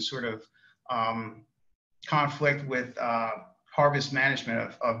populations sort of conflict with harvest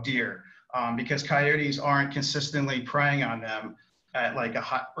management of deer, because coyotes aren't consistently preying on them at like a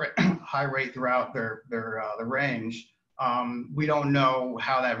high rate throughout the range. We don't know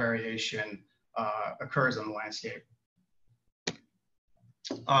how that variation occurs on the landscape.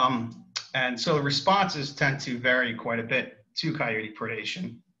 And so the responses tend to vary quite a bit to coyote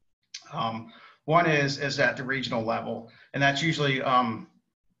predation. One is at the regional level, and that's usually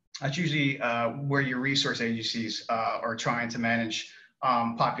where your resource agencies are trying to manage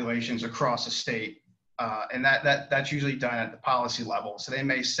populations across a state, and that's usually done at the policy level. So they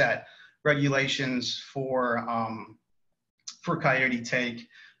may set regulations for coyote take.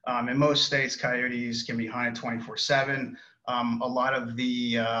 In most states, coyotes can be hunted 24/7. A lot of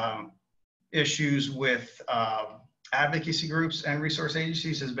the issues with advocacy groups and resource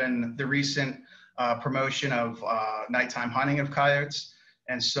agencies has been the recent promotion of nighttime hunting of coyotes.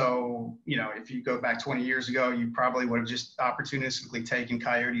 And so, you know, if you go back 20 years ago, you probably would have just opportunistically taken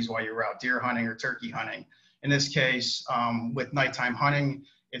coyotes while you were out deer hunting or turkey hunting. In this case, with nighttime hunting,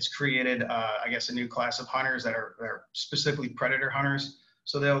 it's created, I guess, a new class of hunters that are specifically predator hunters.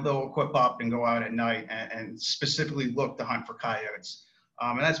 So they'll equip up and go out at night and specifically look to hunt for coyotes.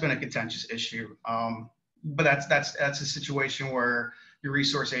 And that's been a contentious issue. But that's a situation where your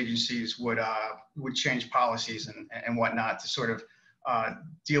resource agencies would change policies and whatnot to sort of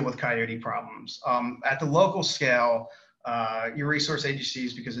deal with coyote problems. At the local scale, your resource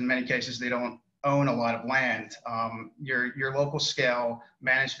agencies, because in many cases they don't own a lot of land, your local scale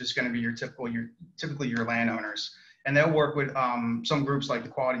management is going to be typically your landowners, and they'll work with some groups like the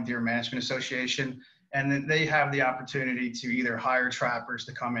Quality Deer Management Association. And then they have the opportunity to either hire trappers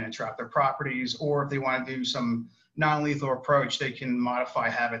to come in and trap their properties, or if they want to do some non-lethal approach, they can modify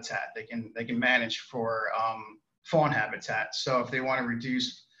habitat. They can manage for fawn habitat. So if they want to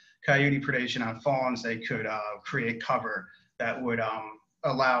reduce coyote predation on fawns, they could create cover that would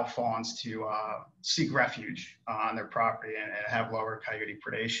allow fawns to seek refuge on their property and have lower coyote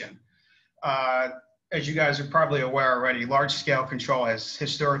predation. As you guys are probably aware already, large-scale control has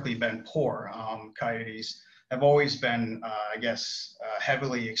historically been poor. Coyotes have always been, I guess,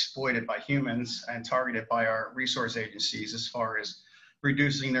 heavily exploited by humans and targeted by our resource agencies as far as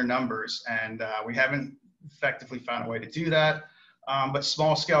reducing their numbers. And we haven't effectively found a way to do that. But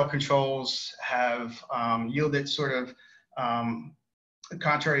small-scale controls have yielded sort of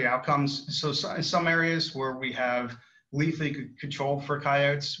contrary outcomes. So in some areas where we have lethally controlled for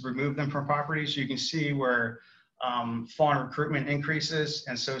coyotes, remove them from properties, you can see where fawn recruitment increases,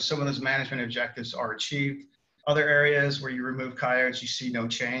 and so some of those management objectives are achieved. Other areas where you remove coyotes, you see no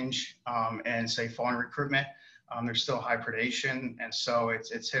change, and say fawn recruitment, there's still high predation, and so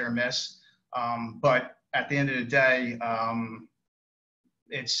it's hit or miss. But at the end of the day,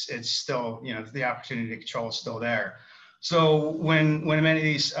 it's still, you know, the opportunity to control is still there. So when many of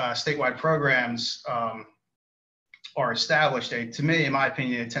these statewide programs are established, to me, in my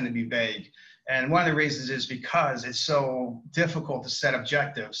opinion, they tend to be vague. And one of the reasons is because it's so difficult to set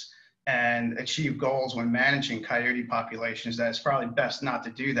objectives and achieve goals when managing coyote populations that it's probably best not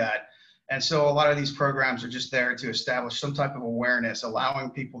to do that. And so a lot of these programs are just there to establish some type of awareness,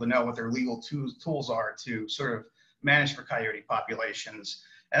 allowing people to know what their legal tools are to sort of manage for coyote populations.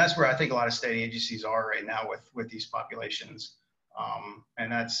 And that's where I think a lot of state agencies are right now with these populations.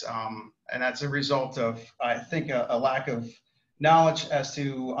 And that's a result of, I think, a lack of knowledge as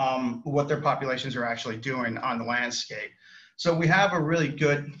to what their populations are actually doing on the landscape. So we have a really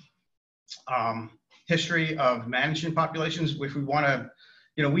good history of managing populations. If we want to,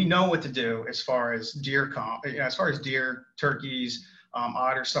 we know what to do as far as deer as far as deer, turkeys,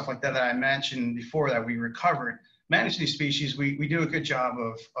 otter, stuff like that I mentioned before that we recovered. Manage these species, we do a good job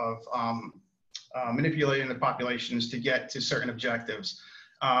of manipulating the populations to get to certain objectives.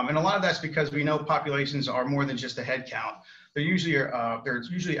 And a lot of that's because we know populations are more than just a head count. There's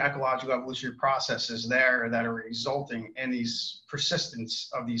usually ecological evolutionary processes there that are resulting in these persistence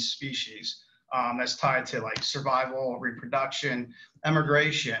of these species. That's tied to like survival, reproduction,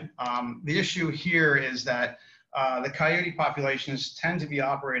 emigration. The issue here is that the coyote populations tend to be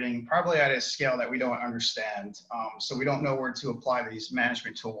operating probably at a scale that we don't understand. So we don't know where to apply these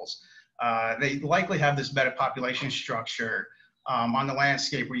management tools. They likely have this meta population structure on the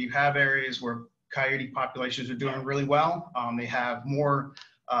landscape where you have areas where coyote populations are doing really well. They have more,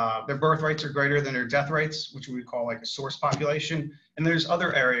 their birth rates are greater than their death rates, which we call like a source population. And there's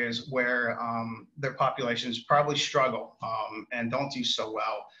other areas where their populations probably struggle and don't do so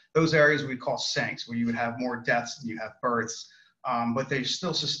well. Those areas we call sinks, where you would have more deaths than you have births, but they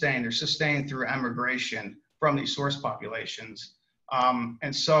still sustain. They're sustained through emigration from these source populations.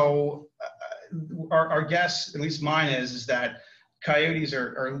 And so our guess, at least mine is that coyotes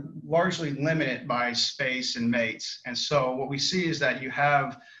are largely limited by space and mates. And so what we see is that you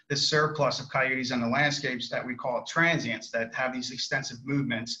have this surplus of coyotes on the landscapes that we call transients that have these extensive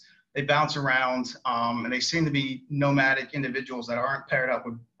movements. They bounce around and they seem to be nomadic individuals that aren't paired up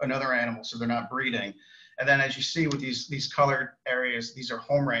with another animal, so they're not breeding. And then as you see with these colored areas, these are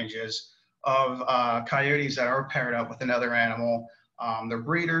home ranges of coyotes that are paired up with another animal. They're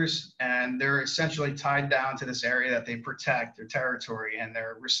breeders, and they're essentially tied down to this area that they protect, their territory, and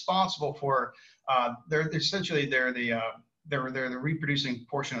they're responsible for. They're the reproducing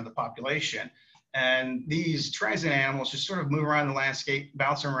portion of the population, and these transient animals just sort of move around the landscape,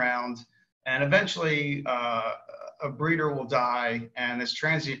 bouncing around, and eventually a breeder will die, and this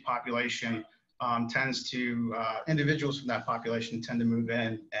transient population individuals from that population tend to move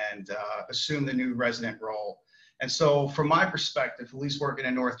in and assume the new resident role. And so from my perspective, at least working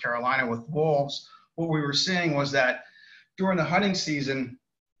in North Carolina with wolves, what we were seeing was that during the hunting season,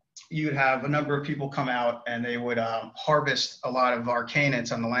 you'd have a number of people come out and they would harvest a lot of our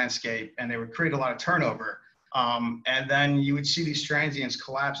canids on the landscape, and they would create a lot of turnover. And then you would see these transients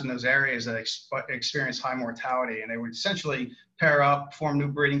collapse in those areas that experience high mortality, and they would essentially pair up, form new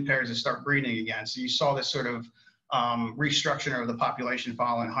breeding pairs, and start breeding again. So you saw this sort of restructuring of the population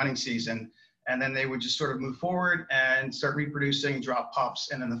following hunting season. And then they would just sort of move forward and start reproducing, drop pups.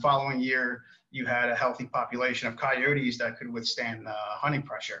 And then the following year, you had a healthy population of coyotes that could withstand hunting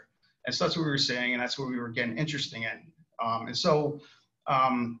pressure. And so that's what we were seeing, and that's what we were getting interested in. And so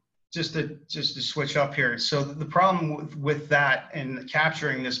just to switch up here. So the problem with that and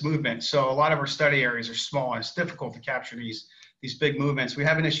capturing this movement, so a lot of our study areas are small, and it's difficult to capture these big movements. We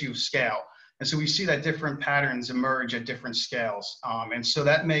have an issue of scale. And so we see that different patterns emerge at different scales. And so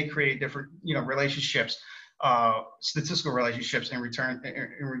that may create different, relationships, statistical relationships in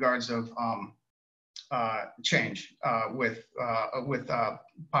regards of change with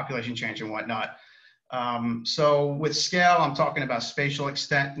population change and whatnot. So with scale, I'm talking about spatial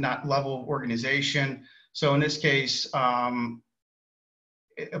extent, not level of organization. So in this case, a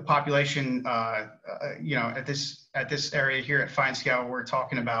population, at this area here at fine scale, we're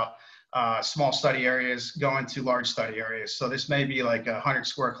talking about small study areas going to large study areas. So this may be like 100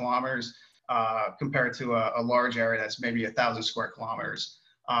 square kilometers compared to a large area that's maybe 1,000 square kilometers.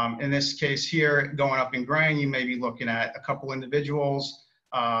 In this case here, going up in grain, you may be looking at a couple individuals,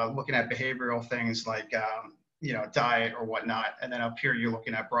 looking at behavioral things like, diet or whatnot. And then up here, you're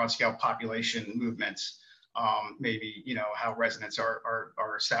looking at broad scale population movements, maybe, how residents are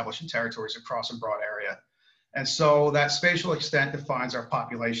established in territories across a broad area. And so that spatial extent defines our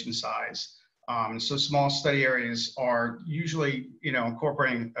population size. So small study areas are usually,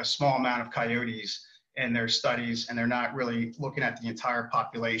 incorporating a small amount of coyotes in their studies, and they're not really looking at the entire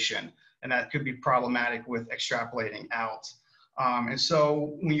population. And that could be problematic with extrapolating out. And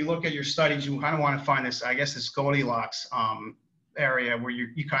so when you look at your studies, you kind of want to find this, I guess, this Goldilocks area where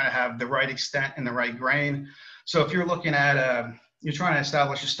you kind of have the right extent and the right grain. So if you're looking at, you're trying to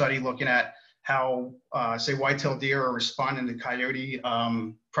establish a study looking at how, say, white-tailed deer are responding to coyote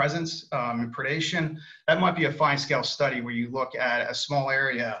presence and predation, that might be a fine-scale study where you look at a small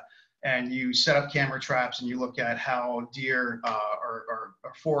area and you set up camera traps and you look at how deer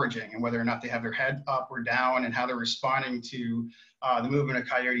are foraging and whether or not they have their head up or down and how they're responding to the movement of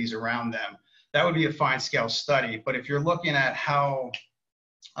coyotes around them. that would be a fine scale study. But if you're looking at how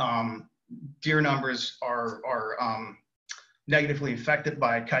deer numbers are negatively affected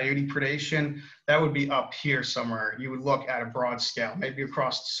by coyote predation, that would be up here somewhere. You would look at a broad scale, maybe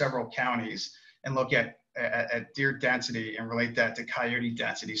across several counties, and look at deer density and relate that to coyote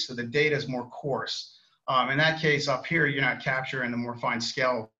density. So the data is more coarse. In that case, up here, you're not capturing the more fine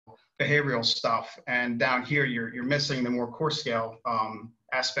scale behavioral stuff. And down here, you're missing the more coarse scale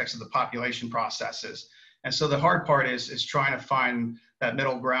aspects of the population processes. And so the hard part is trying to find that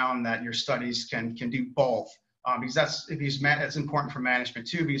middle ground that your studies can do both. Because that's important for management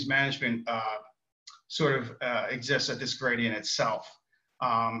too, because management sort of exists at this gradient itself.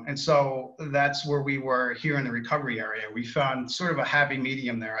 And so that's where we were here in the recovery area. We found sort of a happy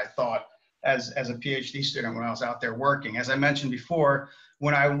medium there, I thought, as a PhD student when I was out there working. As I mentioned before,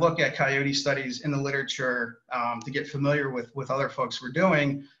 when I look at coyote studies in the literature to get familiar with other folks were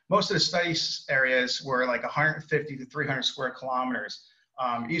doing, most of the studies areas were like 150 to 300 square kilometers.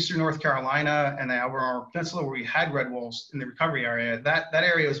 Eastern North Carolina and the Albemarle Peninsula, where we had red wolves in the recovery area, that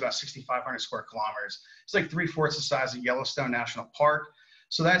area was about 6,500 square kilometers. It's like 3/4 the size of Yellowstone National Park.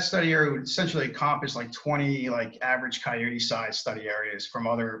 So that study area would essentially encompass like 20 like average coyote size study areas from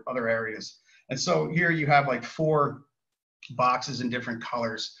other areas. And so here you have like 4 boxes in different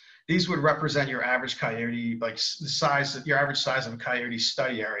colors. These would represent your average coyote, like the size, your average size of a coyote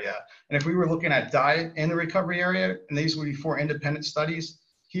study area. And if we were looking at diet in the recovery area, and these would be 4 independent studies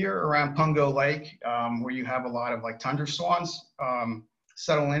here around Pungo Lake, where you have a lot of like tundra swans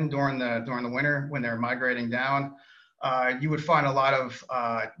settle in during the winter when they're migrating down. You would find a lot of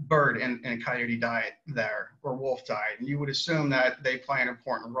bird and coyote diet there, or wolf diet, and you would assume that they play an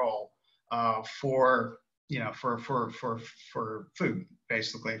important role for food,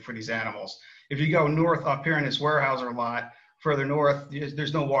 basically, for these animals. If you go north up here in this Weyerhaeuser lot, further north,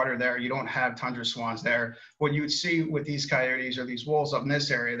 there's no water there. You don't have tundra swans there. What you would see with these coyotes or these wolves up in this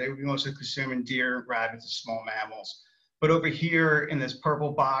area, they would be mostly consuming deer, rabbits, and small mammals. But over here in this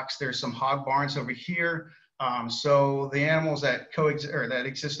purple box, there's some hog barns over here. So the animals that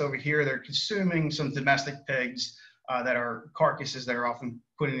exist over here, they're consuming some domestic pigs that are carcasses that are often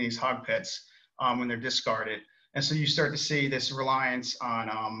put in these hog pits when they're discarded. And so you start to see this reliance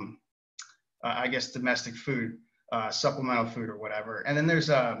on, I guess, domestic food, supplemental food or whatever. And then there's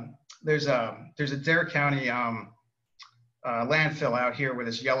a Dare County landfill out here where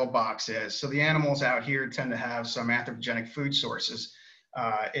this yellow box is. So the animals out here tend to have some anthropogenic food sources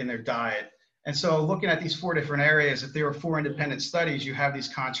in their diet. And so looking at these 4 different areas, if there were 4 independent studies, you have these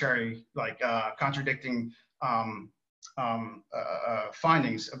contradicting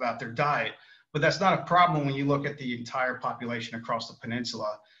findings about their diet. But that's not a problem when you look at the entire population across the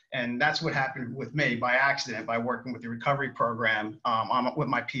peninsula. And that's what happened with me by accident, by working with the recovery program with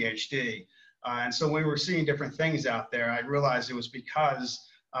my PhD. And so when we were seeing different things out there, I realized it was because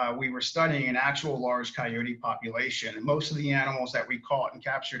we were studying an actual large coyote population. And most of the animals that we caught and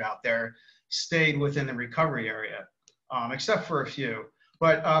captured out there stayed within the recovery area, except for a few.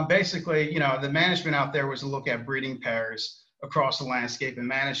 But basically, the management out there was to look at breeding pairs across the landscape and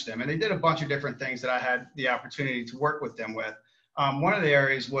manage them. And they did a bunch of different things that I had the opportunity to work with them with. One of the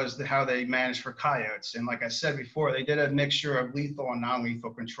areas was how they managed for coyotes. And like I said before, they did a mixture of lethal and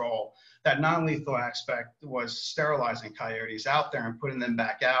non-lethal control. That non-lethal aspect was sterilizing coyotes out there and putting them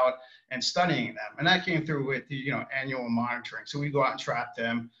back out and studying them. And that came through with the annual monitoring. So we go out and trap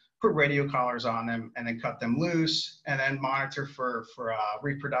them, put radio collars on them, and then cut them loose, and then monitor for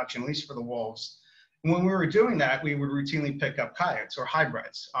reproduction, at least for the wolves. And when we were doing that, we would routinely pick up coyotes or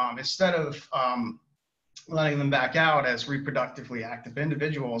hybrids. Instead of letting them back out as reproductively active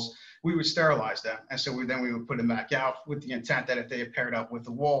individuals, we would sterilize them. And so then we would put them back out with the intent that if they had paired up with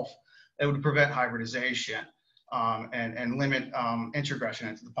the wolf, it would prevent hybridization and limit introgression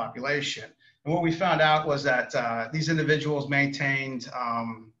into the population. And what we found out was that these individuals maintained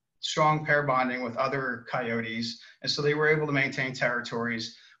strong pair bonding with other coyotes. And so they were able to maintain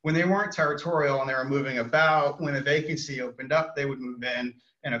territories. When they weren't territorial and they were moving about, when a vacancy opened up, they would move in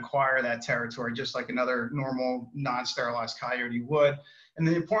and acquire that territory just like another normal non-sterilized coyote would. And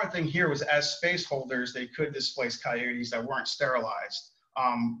the important thing here was as space holders, they could displace coyotes that weren't sterilized.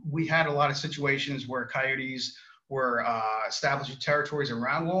 We had a lot of situations where coyotes were establishing territories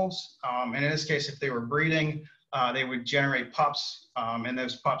around wolves. And in this case, if they were breeding, they would generate pups, and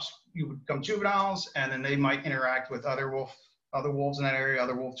those pups would become juveniles, and then they might interact with other wolves in that area,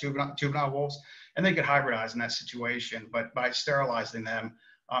 other juvenile wolves, and they could hybridize in that situation. But by sterilizing them,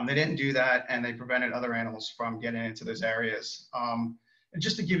 they didn't do that, and they prevented other animals from getting into those areas. And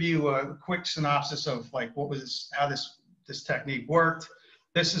just to give you a quick synopsis of like how this technique worked,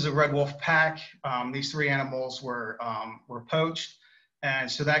 This is a red wolf pack. These three animals were poached, and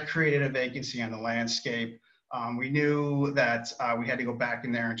so that created a vacancy on the landscape. We knew that we had to go back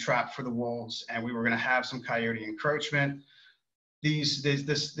in there and trap for the wolves, and we were going to have some coyote encroachment. These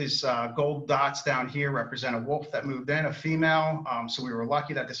gold dots down here represent a wolf that moved in, a female. So we were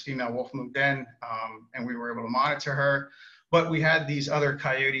lucky that this female wolf moved in, and we were able to monitor her. But we had these other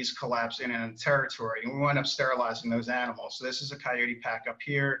coyotes collapse in the territory, and we wound up sterilizing those animals. So this is a coyote pack up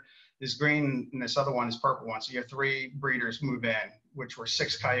here. This green and this other one is purple one. So you have three breeders move in, which were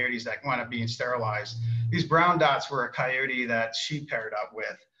 6 coyotes that wound up being sterilized. These brown dots were a coyote that she paired up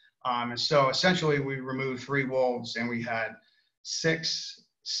with. And so essentially we removed 3 wolves, and we had 6,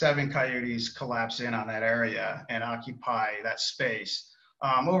 7 coyotes collapse in on that area and occupy that space.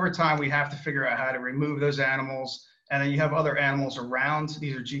 Over time, we have to figure out how to remove those animals. And then you have other animals around.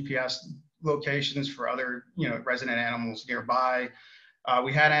 These are GPS locations for other, resident animals nearby.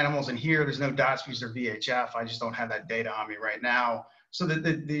 We had animals in here. There's no dots because they're VHF. I just don't have that data on me right now. So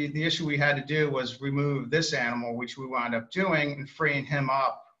the issue we had to do was remove this animal, which we wound up doing, and freeing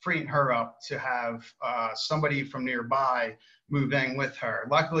her up to have somebody from nearby move in with her.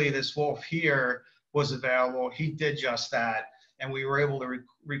 Luckily, this wolf here was available. He did just that, and we were able to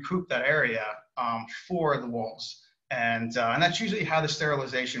recoup that area for the wolves. And that's usually how the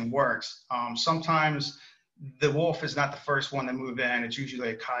sterilization works. Sometimes the wolf is not the first one to move in. It's usually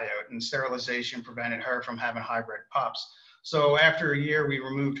a coyote, and sterilization prevented her from having hybrid pups. So after a year, we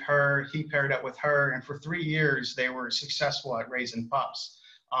removed her. He paired up with her, and for 3 years, they were successful at raising pups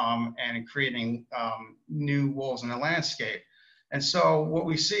and creating new wolves in the landscape. And so what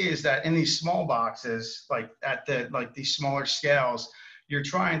we see is that in these small boxes, like these smaller scales, you're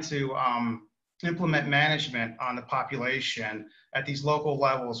trying to implement management on the population at these local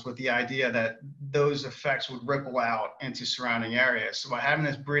levels with the idea that those effects would ripple out into surrounding areas. So by having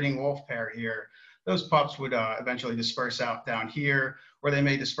this breeding wolf pair here, those pups would eventually disperse out down here, or they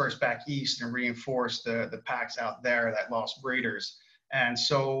may disperse back east and reinforce the packs out there that lost breeders. And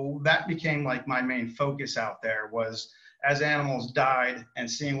so that became like my main focus out there, was as animals died and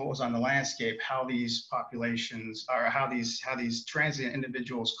seeing what was on the landscape, how these populations, or how these transient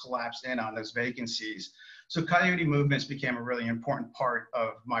individuals collapsed in on those vacancies. So coyote movements became a really important part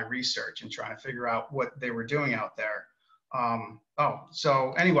of my research and trying to figure out what they were doing out there.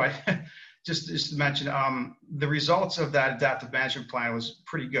 So anyway, just to mention, the results of that adaptive management plan was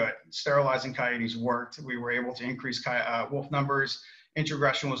pretty good. Sterilizing coyotes worked. We were able to increase wolf numbers.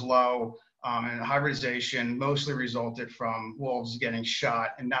 Introgression was low. And hybridization mostly resulted from wolves getting shot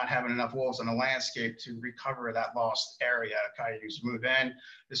and not having enough wolves on the landscape to recover that lost area. Coyotes move in,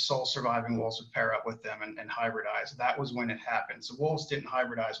 the sole surviving wolves would pair up with them and hybridize. That was when it happened. So wolves didn't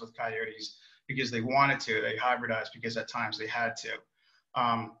hybridize with coyotes because they wanted to. They hybridized because at times they had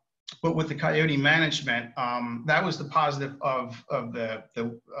to. But with the coyote management, that was the positive of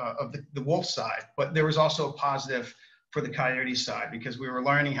the wolf side. But there was also a positive for the coyote side, because we were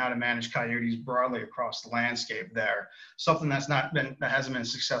learning how to manage coyotes broadly across the landscape there, something that hasn't been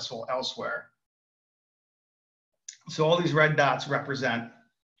successful elsewhere. So all these red dots represent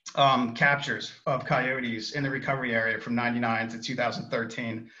captures of coyotes in the recovery area from '99 to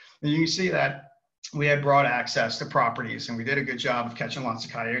 2013. And you can see that we had broad access to properties, and we did a good job of catching lots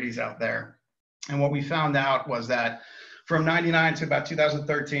of coyotes out there. And what we found out was that from '99 to about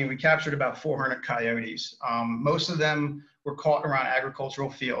 2013, we captured about 400 coyotes. Most of them were caught around agricultural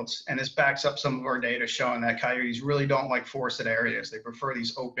fields, and this backs up some of our data showing that coyotes really don't like forested areas. They prefer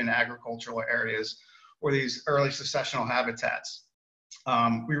these open agricultural areas or these early successional habitats.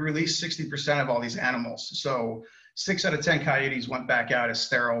 We released 60% of all these animals. So 6 out of 10 coyotes went back out as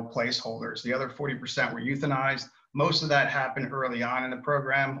sterile placeholders. The other 40% were euthanized. Most of that happened early on in the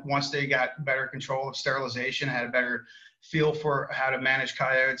program. Once they got better control of sterilization, had a better feel for how to manage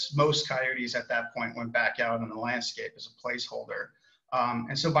coyotes, most coyotes at that point went back out on the landscape as a placeholder.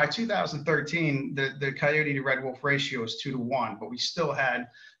 And so by 2013, the coyote to red wolf ratio was 2 to 1, but we still had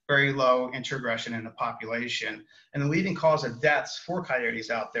very low introgression in the population. And the leading cause of deaths for coyotes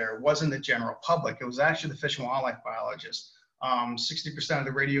out there wasn't the general public. It was actually the fish and wildlife biologists. 60% of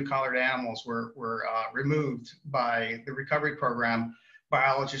the radio-collared animals were removed by the recovery program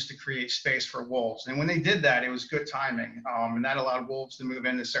biologists to create space for wolves. And when they did that, it was good timing. And that allowed wolves to move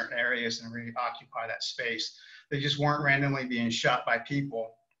into certain areas and really occupy that space. They just weren't randomly being shot by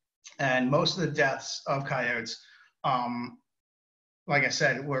people. And most of the deaths of coyotes, like I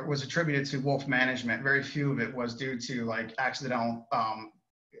said, was attributed to wolf management. Very few of it was due to like accidental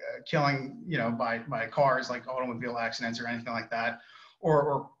killing, by cars, like automobile accidents or anything like that,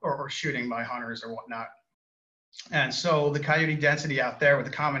 or shooting by hunters or whatnot. And so the coyote density out there with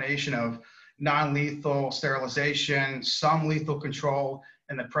a combination of non-lethal sterilization, some lethal control,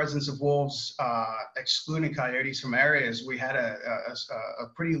 and the presence of wolves excluding coyotes from areas, we had a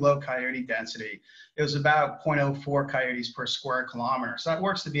pretty low coyote density. It was about 0.04 coyotes per square kilometer. So that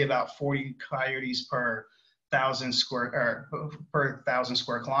works to be about 40 coyotes per 1,000 square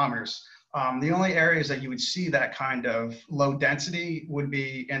kilometers. The only areas that you would see that kind of low density would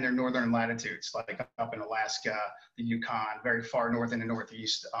be in their northern latitudes, like up in Alaska, the Yukon, very far north in the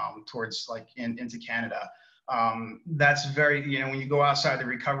northeast, towards like into Canada. That's very, you know, when you go outside the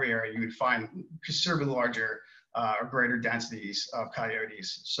recovery area, you would find considerably larger or greater densities of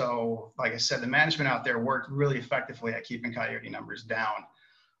coyotes. So like I said, the management out there worked really effectively at keeping coyote numbers down.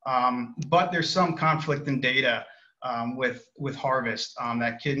 But there's some conflict in data with harvest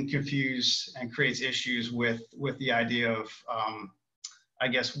that can confuse and creates issues with the idea of I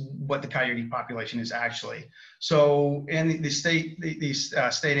guess what the coyote population is actually. So in the state, these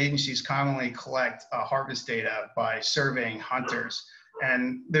state agencies commonly collect harvest data by surveying hunters,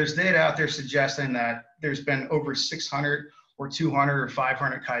 and there's data out there suggesting that there's been over 600 or 200 or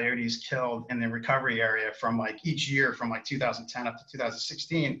 500 coyotes killed in the recovery area from like each year from like 2010 up to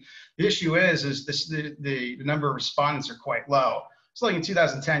 2016. The issue is the number of respondents are quite low. So like in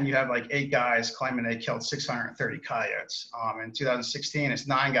 2010, you have like 8 guys claiming they killed 630 coyotes. In 2016, it's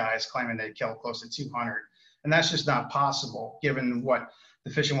 9 guys claiming they killed close to 200. And that's just not possible given what the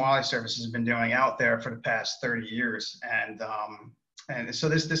Fish and Wildlife Service has been doing out there for the past 30 years. And so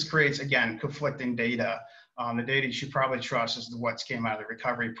this creates, again, conflicting data. The data you should probably trust is what came out of the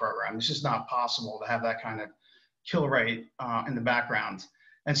recovery program. It's just not possible to have that kind of kill rate in the background.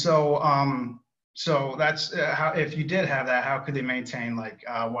 And so, so that's how, if you did have that, how could they maintain like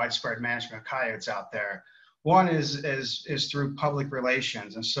widespread management of coyotes out there? One is through public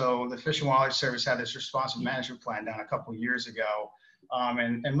relations. And so the Fish and Wildlife Service had this responsive management plan done a couple of years ago.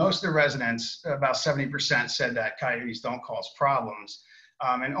 And most of the residents, about 70% said that coyotes don't cause problems.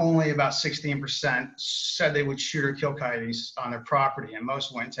 And only about 16% said they would shoot or kill coyotes on their property, and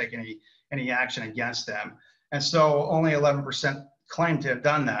most wouldn't take any action against them. And so only 11% claim to have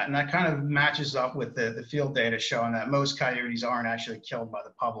done that. And that kind of matches up with the field data showing that most coyotes aren't actually killed by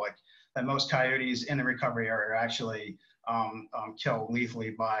the public, that most coyotes in the recovery area are actually killed lethally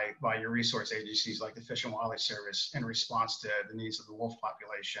by your resource agencies like the Fish and Wildlife Service in response to the needs of the wolf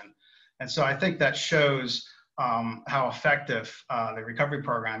population. And so I think that shows how effective the recovery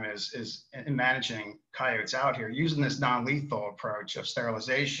program is in managing coyotes out here using this non-lethal approach of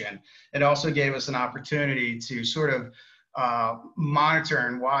sterilization. It also gave us an opportunity to sort of monitor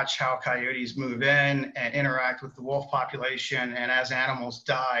and watch how coyotes move in and interact with the wolf population, and as animals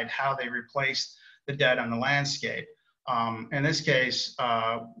died, how they replaced the dead on the landscape. In this case,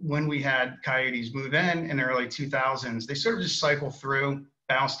 when we had coyotes move in the early 2000s, they sort of just cycled through,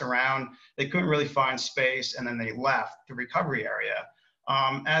 bounced around. They couldn't really find space, and then they left the recovery area.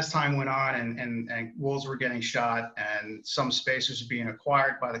 As time went on and wolves were getting shot and some space was being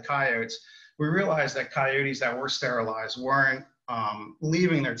acquired by the coyotes, we realized that coyotes that were sterilized weren't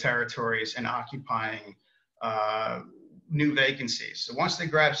leaving their territories and occupying new vacancies. So once they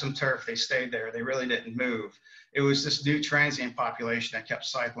grabbed some turf, they stayed there. They really didn't move. It was this new transient population that kept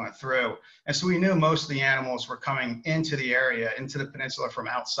cycling through. And so we knew most of the animals were coming into the area, into the peninsula from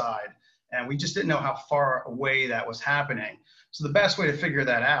outside. And we just didn't know how far away that was happening. So the best way to figure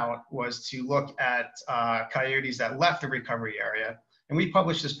that out was to look at coyotes that left the recovery area. And we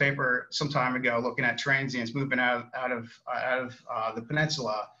published this paper some time ago looking at transients moving out of the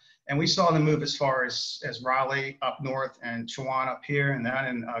peninsula. And we saw them move as far as Raleigh up north and Chewan up here and down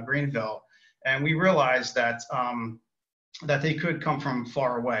in Greenville. And we realized that, that they could come from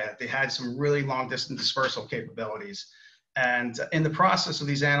far away, that they had some really long distance dispersal capabilities. And in the process of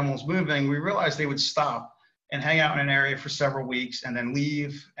these animals moving, we realized they would stop and hang out in an area for several weeks and then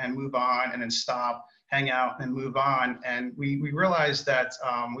leave and move on and then stop, hang out and move on. And we realized that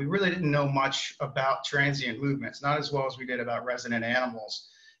we really didn't know much about transient movements, not as well as we did about resident animals.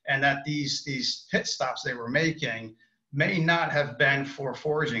 And that these pit stops they were making may not have been for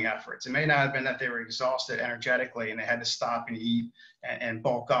foraging efforts. It may not have been that they were exhausted energetically and they had to stop and eat and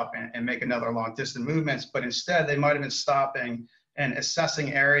bulk up and make another long distance movements, but instead they might have been stopping and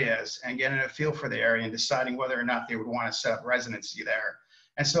assessing areas and getting a feel for the area and deciding whether or not they would want to set up residency there.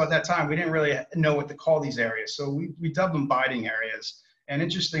 And so at that time, we didn't really know what to call these areas. So we dubbed them biding areas. And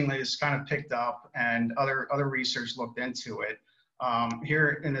interestingly, this kind of picked up and other research looked into it.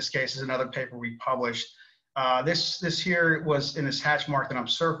 Here in this case is another paper we published. This here was in this hatch mark that I'm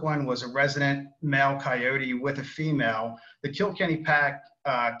circling was a resident male coyote with a female. The Kilkenny pack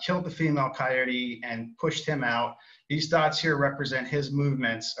killed the female coyote and pushed him out. These dots here represent his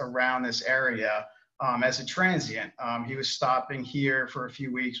movements around this area as a transient. He was stopping here for a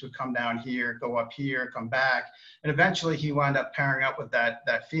few weeks, would come down here, go up here, come back, and eventually he wound up pairing up with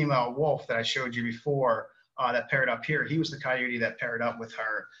that female wolf that I showed you before that paired up here. He was the coyote that paired up with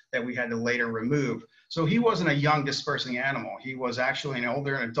her that we had to later remove. So he wasn't a young dispersing animal. He was actually an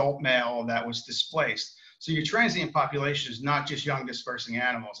older adult male that was displaced. So your transient population is not just young dispersing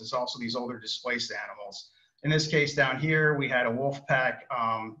animals, it's also these older displaced animals. In this case down here, we had a wolf pack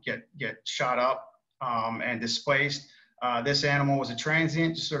get shot up and displaced. This animal was a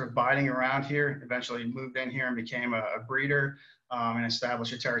transient, just sort of biding around here, eventually moved in here and became a breeder and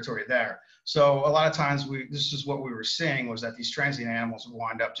established a territory there. So a lot of times this is what we were seeing, was that these transient animals would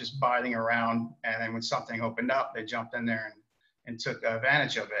wind up just biding around, and then when something opened up, they jumped in there and took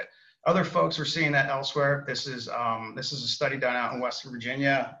advantage of it. Other folks were seeing that elsewhere. This is a study done out in West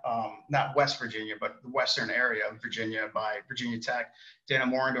Virginia, not West Virginia, but the western area of Virginia by Virginia Tech. Dana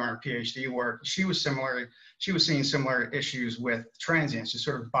Morin doing her Ph.D. work. She was seeing similar issues with transients, just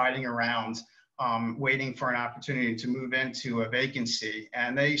sort of biding around, waiting for an opportunity to move into a vacancy.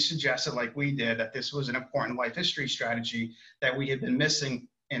 And they suggested, like we did, that this was an important life history strategy that we had been missing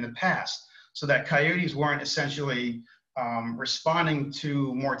in the past, so that coyotes weren't essentially responding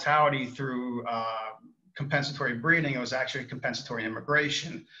to mortality through compensatory breeding. It was actually compensatory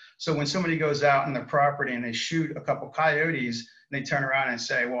immigration. So when somebody goes out on their property and they shoot a couple coyotes, and they turn around and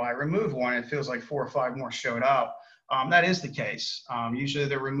say, well, I removed one, it feels like 4 or 5 more showed up. That is the case. Usually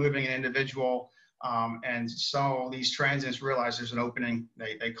they're removing an individual, and so these transients realize there's an opening,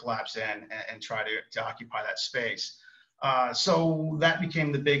 they collapse in and try to occupy that space. So that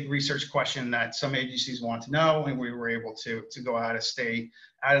became the big research question that some agencies want to know, and we were able to go out of state,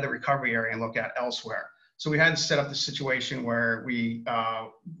 out of the recovery area, and look at elsewhere. So we had to set up the situation where we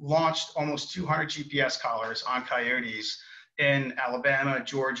launched almost 200 GPS collars on coyotes in Alabama,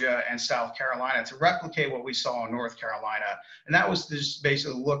 Georgia, and South Carolina to replicate what we saw in North Carolina. And that was to just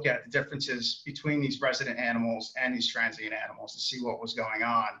basically look at the differences between these resident animals and these transient animals to see what was going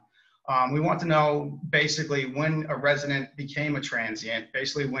on. We want to know basically when a resident became a transient,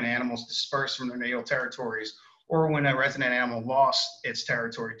 basically when animals dispersed from their natal territories, or when a resident animal lost its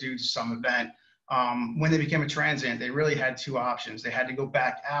territory due to some event. When they became a transient, they really had 2 options. They had to go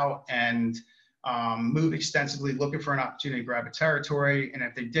back out and move extensively, looking for an opportunity to grab a territory, and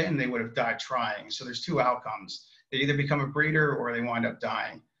if they didn't, they would have died trying. So there's 2 outcomes. They either become a breeder or they wind up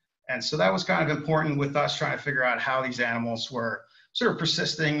dying. And so that was kind of important with us trying to figure out how these animals were sort of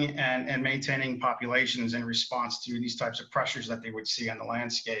persisting and maintaining populations in response to these types of pressures that they would see on the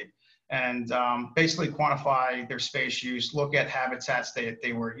landscape. And basically quantify their space use, look at habitats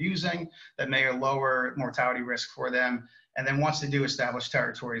they were using that may or lower mortality risk for them. And then once they do establish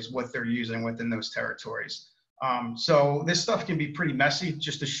territories, what they're using within those territories. So this stuff can be pretty messy.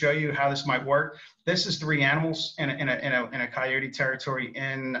 Just to show you how this might work, this is 3 animals in a coyote territory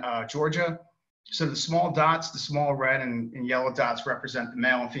in Georgia. So the small dots, the small red and yellow dots represent the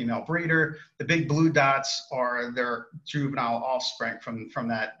male and female breeder. The big blue dots are their juvenile offspring from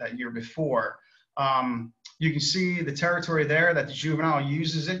that year before. You can see the territory there that the juvenile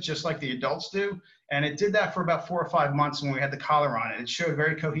uses it just like the adults do. And it did that for about 4 or 5 months when we had the collar on it. It showed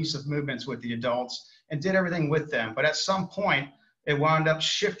very cohesive movements with the adults and did everything with them. But at some point, it wound up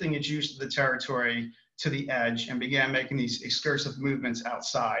shifting its use of the territory to the edge and began making these excursive movements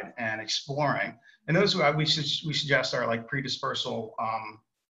outside and exploring. And those we suggest are like predispersal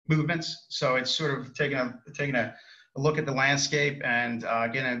movements. So it's sort of taking a look at the landscape and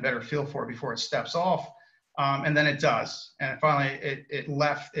getting a better feel for it before it steps off. And then it does. And finally, it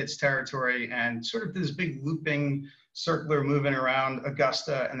left its territory and sort of did this big looping circular moving around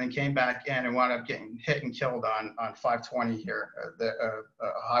Augusta, and then came back in and wound up getting hit and killed on 520 here, the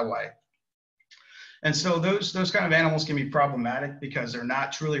highway. And so those kind of animals can be problematic because they're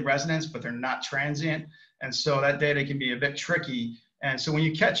not truly residents, but they're not transient. And so that data can be a bit tricky. And so when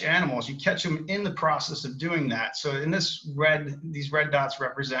you catch animals, you catch them in the process of doing that. So in these red dots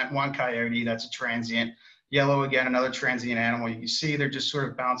represent 1 coyote, that's a transient. Yellow, again, another transient animal. You can see they're just sort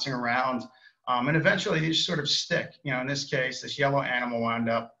of bouncing around. And eventually they just sort of stick. You know, in this case, this yellow animal wound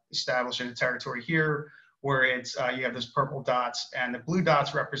up establishing a territory here where it's, you have those purple dots, and the blue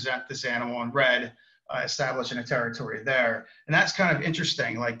dots represent this animal, and red establishing a territory there. And that's kind of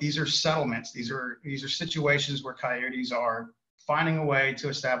interesting. Like, these are settlements. These are situations where coyotes are finding a way to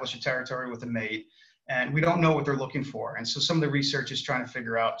establish a territory with a mate, and we don't know what they're looking for. And so some of the research is trying to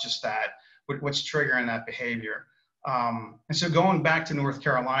figure out just that, what's triggering that behavior. And so going back to North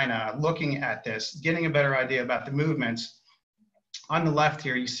Carolina, looking at this, getting a better idea about the movements, On the left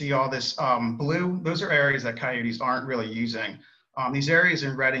here, you see all this blue. Those are areas that coyotes aren't really using. These areas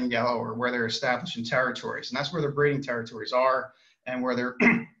in red and yellow are where they're establishing territories, and that's where their breeding territories are and where they're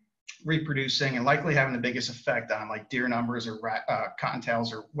reproducing and likely having the biggest effect on like deer numbers or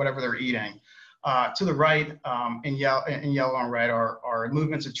cottontails or whatever they're eating. To the right, in yellow and red are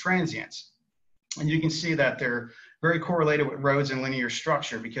movements of transients. And you can see that they're very correlated with roads and linear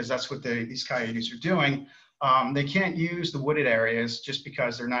structure because that's what these coyotes are doing. They can't use the wooded areas just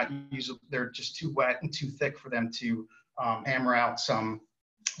because they're not usable. They're just too wet and too thick for them to hammer out some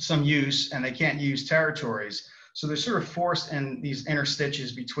use, and they can't use territories. So they're sort of forced in these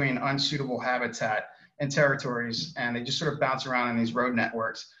interstitials between unsuitable habitat and territories, and they just sort of bounce around in these road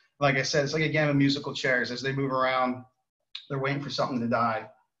networks. Like I said, it's like a game of musical chairs. As they move around, they're waiting for something to die.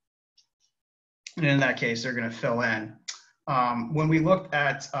 And in that case, they're going to fill in. When we looked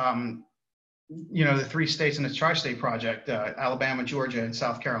at, the 3 states in the Tri-State Project, Alabama, Georgia, and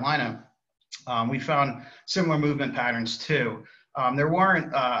South Carolina, we found similar movement patterns too. There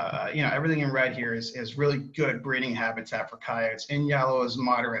weren't, everything in red here is really good breeding habitat for coyotes. In yellow is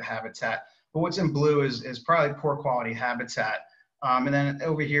moderate habitat, but what's in blue is probably poor quality habitat. And then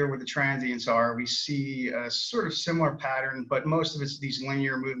over here where the transients are, we see a sort of similar pattern, but most of it's these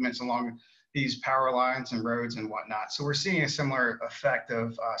linear movements along these power lines and roads and whatnot. So we're seeing a similar effect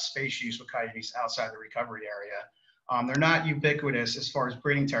of space use with coyotes outside the recovery area. They're not ubiquitous as far as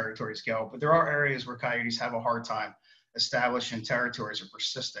breeding territories go, but there are areas where coyotes have a hard time establishing territories or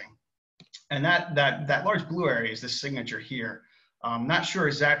persisting. And that large blue area is the signature here. Not sure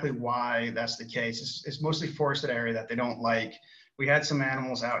exactly why that's the case. It's mostly forested area that they don't like. We had some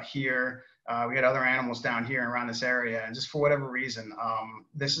animals out here. We had other animals down here around this area, and just for whatever reason,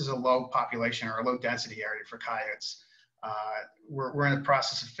 this is a low population or a low density area for coyotes. We're in the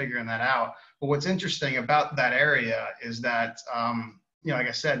process of figuring that out. But what's interesting about that area is that, like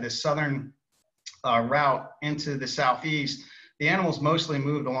I said, this southern route into the southeast, the animals mostly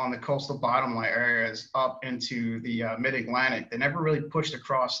moved along the coastal bottomland areas up into the mid-Atlantic. They never really pushed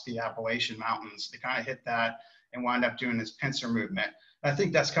across the Appalachian Mountains. They kind of hit that and wound up doing this pincer movement. I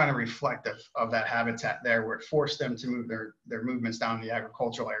think that's kind of reflective of that habitat there, where it forced them to move their movements down the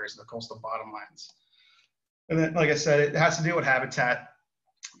agricultural areas of the coastal bottomlands. And then, like I said, it has to do with habitat.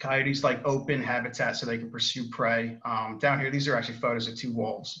 Coyotes like open habitat so they can pursue prey. Down here, these are actually photos of 2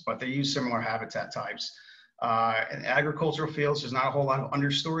 wolves, but they use similar habitat types. In agricultural fields, there's not a whole lot of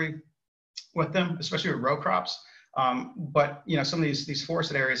understory with them, especially with row crops. But some of these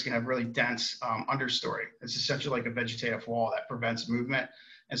forested areas can have really dense understory. It's essentially like a vegetative wall that prevents movement.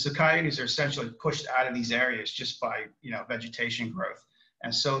 And so coyotes are essentially pushed out of these areas just by vegetation growth.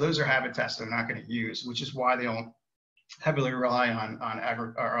 And so those are habitats they're not going to use, which is why they don't heavily rely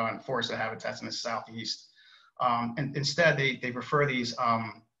on forested habitats in the southeast. And instead, they prefer these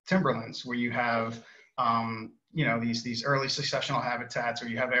timberlands where you have these early successional habitats, or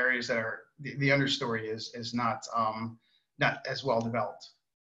you have areas that are the understory is not as well developed.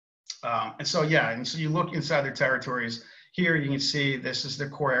 And so you look inside their territories. Here you can see this is their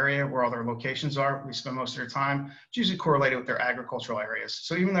core area where all their locations are. We spend most of their time. It's usually correlated with their agricultural areas.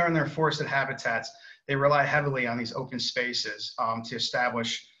 So even though in their forested habitats, they rely heavily on these open spaces to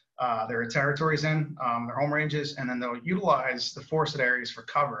establish their territories in, their home ranges, and then they'll utilize the forested areas for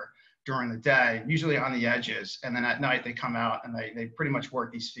cover during the day, usually on the edges. And then at night they come out and they pretty much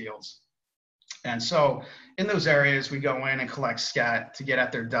work these fields. And so in those areas, we go in and collect scat to get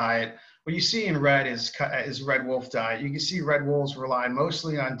at their diet. What you see in red is red wolf diet. You can see red wolves rely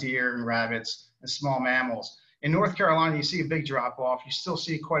mostly on deer and rabbits and small mammals. In North Carolina, you see a big drop off. You still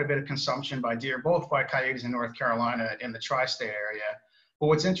see quite a bit of consumption by deer, both by coyotes in North Carolina in the tri-state area. But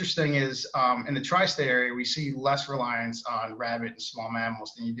what's interesting is in the tri-state area, we see less reliance on rabbit and small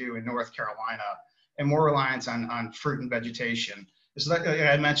mammals than you do in North Carolina, and more reliance on fruit and vegetation. It's like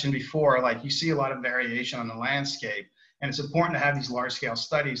I mentioned before, like you see a lot of variation on the landscape, and it's important to have these large scale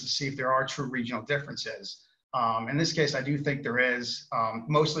studies to see if there are true regional differences. In this case, I do think there is,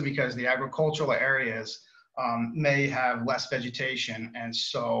 mostly because the agricultural areas may have less vegetation. And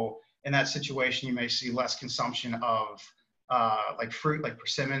so in that situation, you may see less consumption of like fruit, like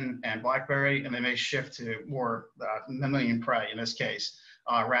persimmon and blackberry, and they may shift to more mammalian prey, in this case,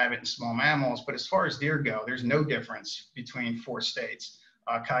 rabbit and small mammals. But as far as deer go, there's no difference between 4 states.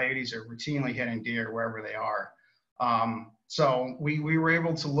 Coyotes are routinely hitting deer wherever they are. So we were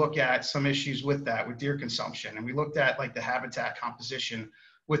able to look at some issues with that, with deer consumption. And we looked at like the habitat composition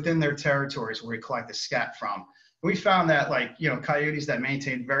within their territories where we collect the scat from. We found that coyotes that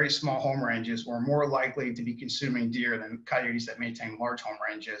maintain very small home ranges were more likely to be consuming deer than coyotes that maintain large home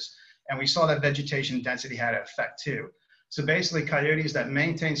ranges. And we saw that vegetation density had an effect too. So basically, coyotes that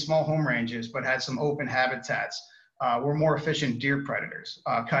maintained small home ranges but had some open habitats were more efficient deer predators.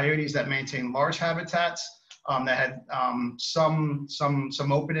 Coyotes that maintained large habitats that had some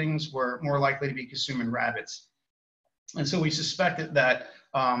openings were more likely to be consuming rabbits. And so we suspected that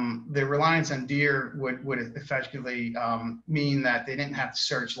the reliance on deer would effectively mean that they didn't have to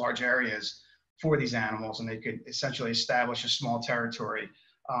search large areas for these animals, and they could essentially establish a small territory.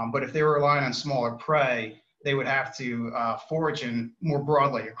 But if they were relying on smaller prey, they would have to forage in more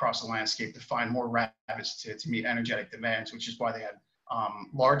broadly across the landscape to find more rabbits to meet energetic demands, which is why they had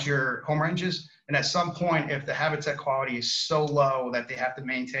larger home ranges. And at some point, if the habitat quality is so low that they have to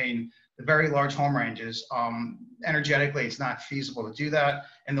maintain the very large home ranges, energetically, it's not feasible to do that,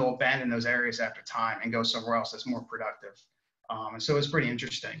 and they'll abandon those areas after time and go somewhere else that's more productive. And so it's pretty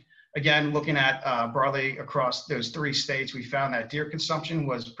interesting. Again, looking at broadly across those 3 states, we found that deer consumption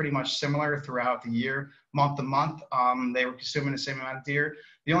was pretty much similar throughout the year, month to month. They were consuming the same amount of deer.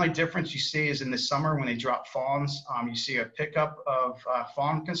 The only difference you see is in the summer when they drop fawns, you see a pickup of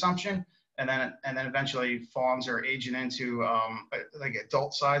fawn consumption, and then eventually fawns are aging into like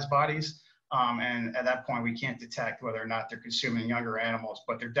adult-sized bodies. And at that point, we can't detect whether or not they're consuming younger animals,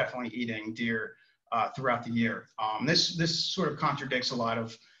 but they're definitely eating deer throughout the year. This sort of contradicts a lot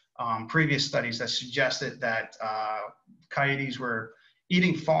of previous studies that suggested that coyotes were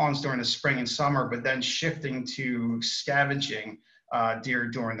eating fawns during the spring and summer, but then shifting to scavenging deer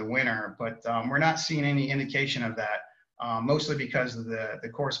during the winter. But we're not seeing any indication of that, mostly because of the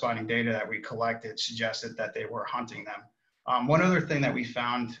corresponding data that we collected suggested that they were hunting them. One other thing that we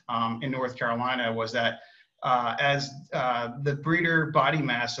found in North Carolina was that as the breeder body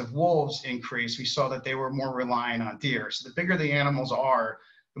mass of wolves increased, we saw that they were more reliant on deer. So the bigger the animals are,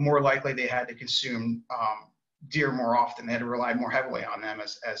 the more likely they had to consume deer more often. They had to rely more heavily on them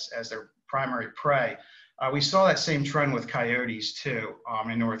as their primary prey. We saw that same trend with coyotes too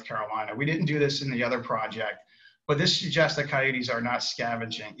in North Carolina. We didn't do this in the other project, but this suggests that coyotes are not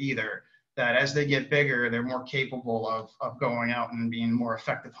scavenging either, that as they get bigger, they're more capable of going out and being more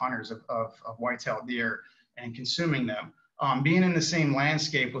effective hunters of white-tailed deer and consuming them. Being in the same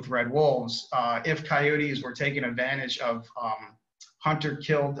landscape with red wolves, if coyotes were taking advantage of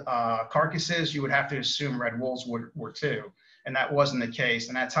hunter-killed carcasses, you would have to assume red wolves were too, and that wasn't the case.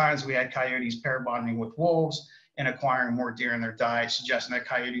 And at times we had coyotes pair bonding with wolves and acquiring more deer in their diet, suggesting that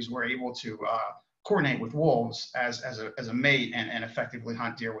coyotes were able to coordinate with wolves as a mate and effectively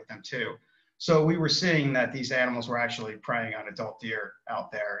hunt deer with them too. So we were seeing that these animals were actually preying on adult deer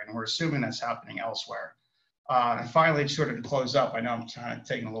out there, and we're assuming that's happening elsewhere. And finally, sort of to close up, I know I'm kind of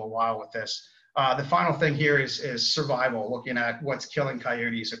taking a little while with this. The final thing here is survival, looking at what's killing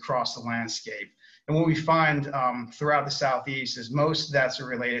coyotes across the landscape. And what we find throughout the Southeast is most deaths are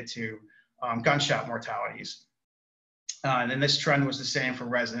related to gunshot mortalities. And this trend was the same for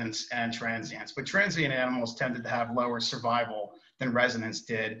residents and transients. But transient animals tended to have lower survival than residents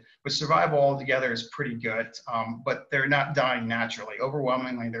did. But survival altogether is pretty good, but they're not dying naturally.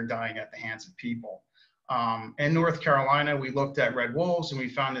 Overwhelmingly, they're dying at the hands of people. In North Carolina, we looked at red wolves, and we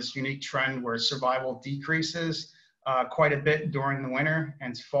found this unique trend where survival decreases quite a bit during the winter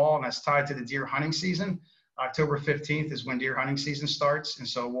and fall, and that's tied to the deer hunting season. October 15th is when deer hunting season starts, and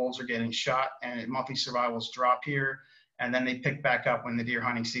so wolves are getting shot, and monthly survivals drop here, and then they pick back up when the deer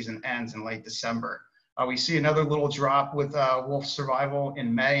hunting season ends in late December. We see another little drop with wolf survival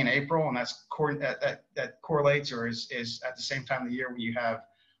in May and April, and that correlates or is at the same time of the year when you have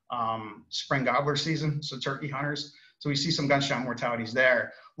spring gobbler season, so turkey hunters. So we see some gunshot mortalities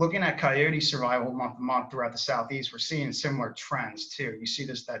there. Looking at coyote survival month to month throughout the Southeast, we're seeing similar trends too. You see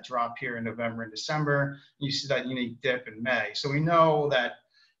that drop here in November and December. You see that unique dip in May. So we know that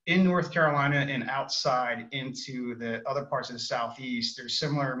in North Carolina and outside into the other parts of the Southeast, there's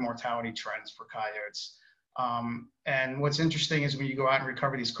similar mortality trends for coyotes. And what's interesting is when you go out and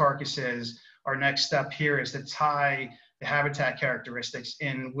recover these carcasses, our next step here is to tie the habitat characteristics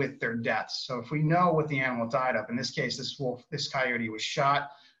in with their deaths. So if we know what the animal died of, in this case, this coyote was shot,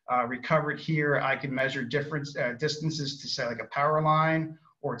 recovered here, I can measure different distances to say like a power line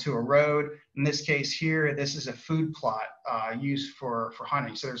or to a road. In this case here, this is a food plot used for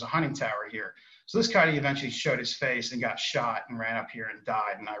hunting. So there's a hunting tower here. So this coyote eventually showed his face and got shot and ran up here and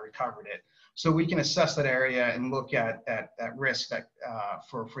died, and I recovered it. So we can assess that area and look at risk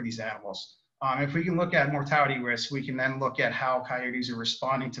for these animals. If we can look at mortality risk, we can then look at how coyotes are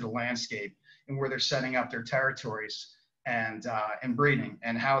responding to the landscape and where they're setting up their territories and breeding,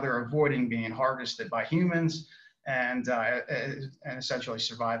 and how they're avoiding being harvested by humans and essentially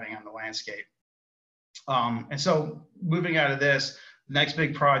surviving on the landscape. And so moving out of this, The next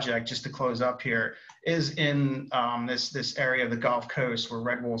big project, just to close up here, is in this area of the Gulf Coast where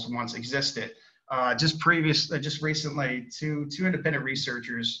red wolves once existed. Just recently, two independent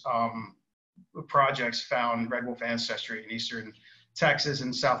researchers projects found red wolf ancestry in eastern Texas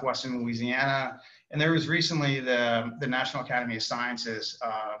and southwestern Louisiana. And there was recently the National Academy of Sciences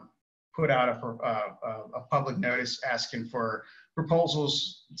put out a public notice asking for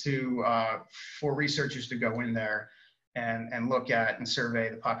proposals for researchers to go in there and look at and survey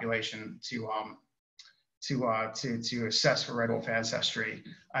the population to assess for red wolf ancestry.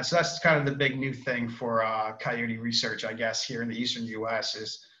 So that's kind of the big new thing for coyote research, I guess, here in the eastern U.S.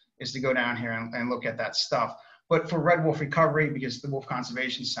 is to go down here and look at that stuff. But for red wolf recovery, because the Wolf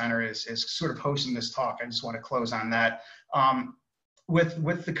Conservation Center is sort of hosting this talk, I just want to close on that.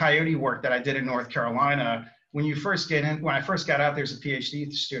 With the coyote work that I did in North Carolina, when I first got out there as a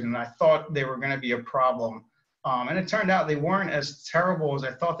Ph.D. student, I thought they were going to be a problem. And it turned out they weren't as terrible as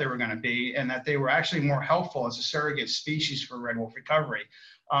I thought they were going to be, and that they were actually more helpful as a surrogate species for red wolf recovery.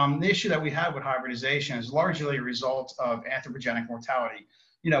 The issue that we have with hybridization is largely a result of anthropogenic mortality.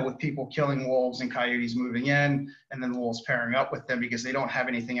 With people killing wolves and coyotes moving in, and then the wolves pairing up with them because they don't have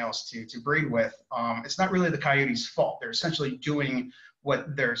anything else to breed with. It's not really the coyotes' fault. They're essentially doing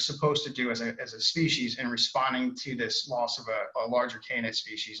what they're supposed to do as a species in responding to this loss of a larger canid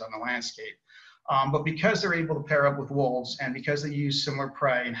species on the landscape. But because they're able to pair up with wolves and because they use similar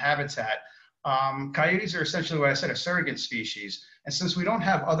prey and habitat, coyotes are essentially, what I said, a surrogate species. And since we don't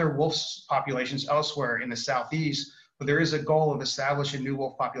have other wolf populations elsewhere in the Southeast, but there is a goal of establishing new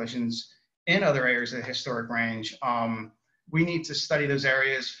wolf populations in other areas of the historic range, we need to study those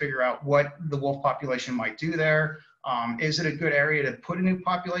areas, figure out what the wolf population might do there. Is it a good area to put a new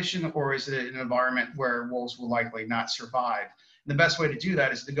population, or is it an environment where wolves will likely not survive? And the best way to do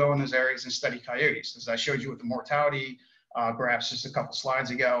that is to go in those areas and study coyotes. As I showed you with the mortality graphs just a couple slides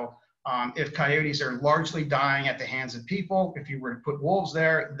ago, if coyotes are largely dying at the hands of people, if you were to put wolves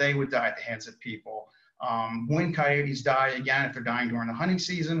there, they would die at the hands of people. When coyotes die, again, if they're dying during the hunting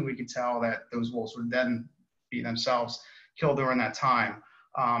season, we could tell that those wolves would then be themselves killed during that time.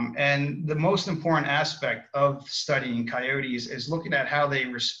 And the most important aspect of studying coyotes is looking at how they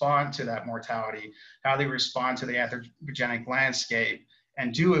respond to that mortality, how they respond to the anthropogenic landscape,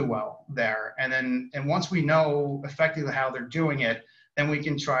 and do well there. And once we know effectively how they're doing it, then we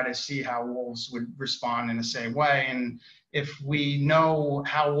can try to see how wolves would respond in the same way. And if we know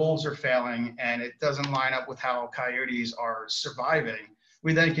how wolves are failing and it doesn't line up with how coyotes are surviving,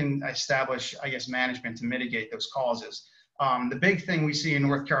 we then can establish, I guess, management to mitigate those causes. The big thing we see in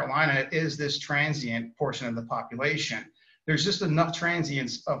North Carolina is this transient portion of the population. There's just enough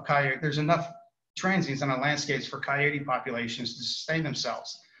transients of coyote. There's enough transients on the landscapes for coyote populations to sustain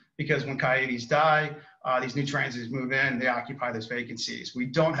themselves. Because when coyotes die, these new transients move in, they occupy those vacancies. We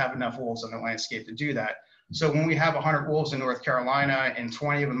don't have enough wolves on the landscape to do that. So when we have 100 wolves in North Carolina and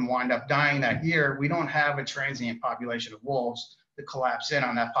 20 of them wind up dying that year, we don't have a transient population of wolves to collapse in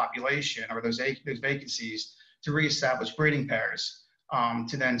on that population or those vacancies to reestablish breeding pairs,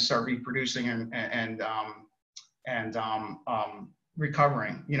 to then start reproducing and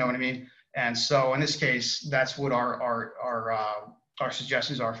recovering. You know what I mean? And so in this case, that's what our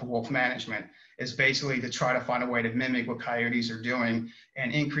suggestions are for wolf management, is basically to try to find a way to mimic what coyotes are doing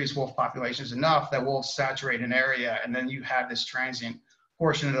and increase wolf populations enough that wolves saturate an area, and then you have this transient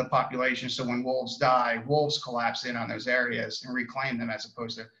portion of the population. So when wolves die, wolves collapse in on those areas and reclaim them, as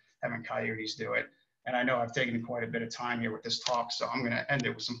opposed to having coyotes do it. And I know I've taken quite a bit of time here with this talk, so I'm going to end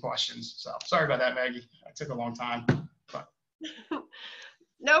it with some questions. So sorry about that, Maggie. I took a long time. But.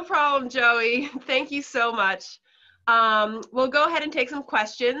 No problem, Joey. Thank you so much. We'll go ahead and take some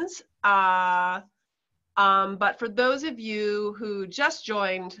questions. But for those of you who just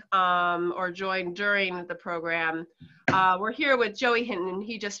joined or joined during the program, we're here with Joey Hinton.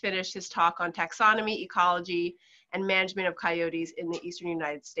 He just finished his talk on taxonomy, ecology, and management of coyotes in the eastern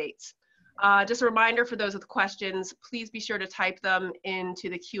United States. Just a reminder for those with questions, please be sure to type them into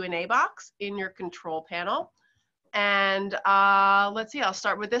the Q&A box in your control panel. And let's see, I'll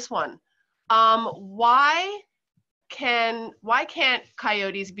start with this one. Why can't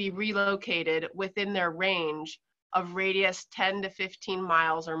coyotes be relocated within their range of radius 10 to 15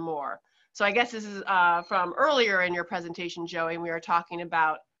 miles or more? So I guess this is from earlier in your presentation, Joey, and we were talking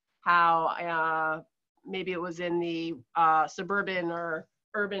about how maybe it was in the suburban or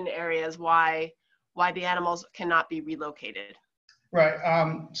urban areas, why the animals cannot be relocated. Right.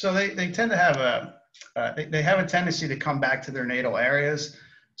 So they tend to have they have a tendency to come back to their natal areas.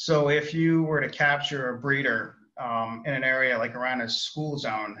 So if you were to capture a breeder in an area like around a school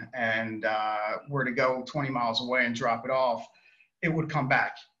zone and were to go 20 miles away and drop it off, it would come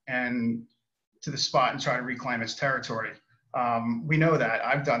back and to the spot and try to reclaim its territory. We know that.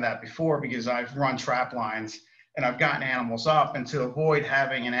 I've done that before because I've run trap lines and I've gotten animals up, and to avoid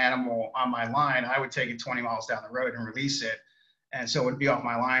having an animal on my line, I would take it 20 miles down the road and release it. And so it would be off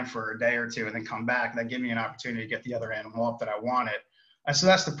my line for a day or two and then come back. That gave me an opportunity to get the other animal up that I wanted. And so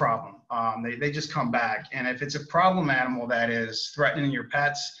that's the problem. They just come back. And if it's a problem animal that is threatening your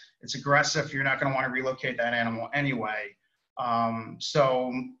pets, it's aggressive, you're not going to want to relocate that animal anyway.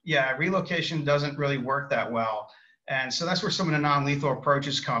 So yeah, relocation doesn't really work that well. And so that's where some of the non-lethal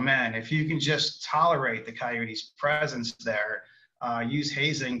approaches come in. If you can just tolerate the coyote's presence there, use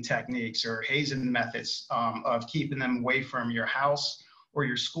hazing techniques or hazing methods of keeping them away from your house or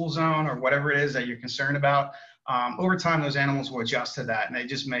your school zone or whatever it is that you're concerned about. Over time, those animals will adjust to that and they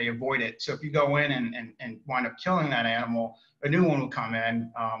just may avoid it. So if you go in and wind up killing that animal, a new one will come in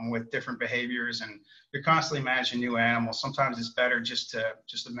with different behaviors, and you're constantly managing new animals. Sometimes it's better just to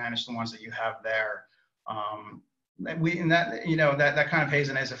manage the ones that you have there. That kind of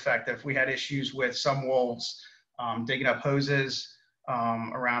hazing is effective. We had issues with some wolves digging up hoses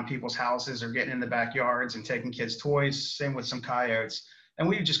around people's houses or getting in the backyards and taking kids' toys. Same with some coyotes. And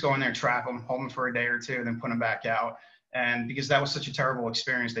we would just go in there and trap them, hold them for a day or two, and then put them back out. And because that was such a terrible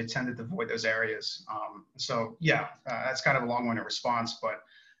experience, they tended to avoid those areas. So yeah, that's kind of a long-winded response, but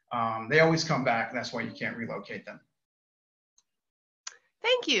they always come back, and that's why you can't relocate them.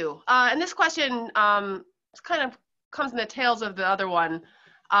 Thank you. And this question kind of comes in the tails of the other one.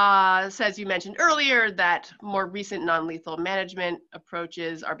 Says you mentioned earlier that more recent non-lethal management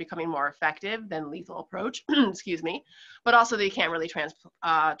approaches are becoming more effective than lethal approach, excuse me, but also that you can't really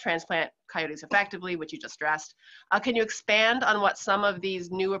transplant coyotes effectively, which you just stressed. Can you expand on what some of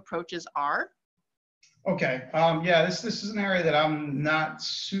these new approaches are? Okay, yeah, this is an area that I'm not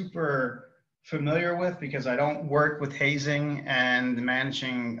super familiar with because I don't work with hazing and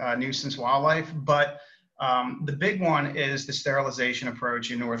managing nuisance wildlife, but the big one is the sterilization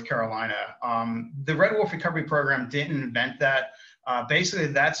approach in North Carolina. The Red Wolf Recovery Program didn't invent that. Basically,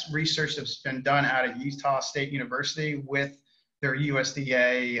 that's research that's been done out at Utah State University with their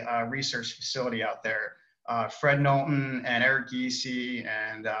USDA research facility out there. Fred Knowlton and Eric Giese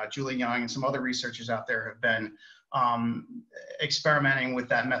and Julie Young and some other researchers out there have been experimenting with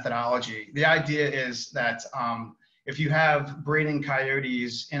that methodology. The idea is that if you have breeding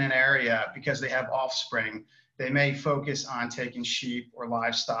coyotes in an area because they have offspring, they may focus on taking sheep or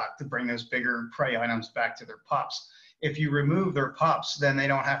livestock to bring those bigger prey items back to their pups. If you remove their pups, then they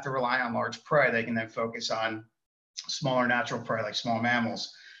don't have to rely on large prey. They can then focus on smaller natural prey like small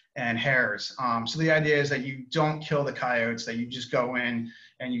mammals and hares. So the idea is that you don't kill the coyotes, that you just go in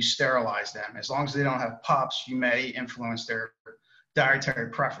and you sterilize them. As long as they don't have pups, you may influence their dietary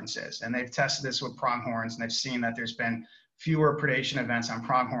preferences. And they've tested this with pronghorns, and they've seen that there's been fewer predation events on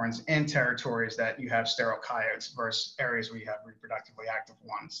pronghorns in territories that you have sterile coyotes versus areas where you have reproductively active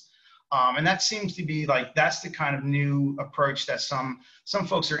ones. And that seems to be like, that's the kind of new approach that some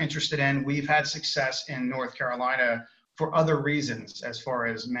folks are interested in. We've had success in North Carolina for other reasons as far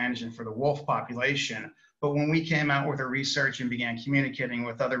as managing for the wolf population. But when we came out with our research and began communicating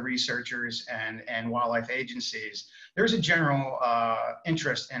with other researchers and wildlife agencies, there's a general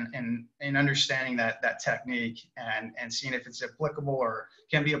interest in understanding that technique and seeing if it's applicable or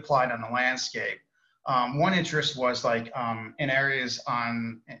can be applied on the landscape. One interest was like in areas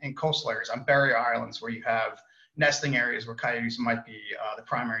in coastal areas, on barrier islands where you have nesting areas where coyotes might be the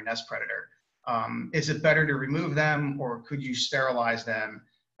primary nest predator. Is it better to remove them, or could you sterilize them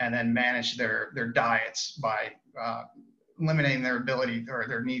and then manage their diets by eliminating their ability or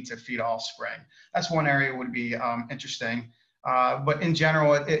their need to feed offspring? That's one area would be interesting. But in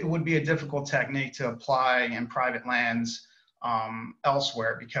general, it would be a difficult technique to apply in private lands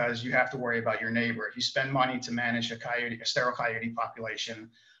elsewhere because you have to worry about your neighbor. If you spend money to manage a sterile coyote population,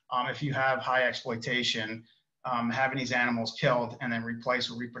 if you have high exploitation, having these animals killed and then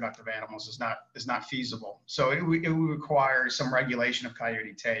replaced with reproductive animals is not feasible. So it would require some regulation of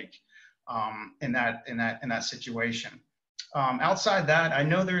coyote take in that situation. Outside that, I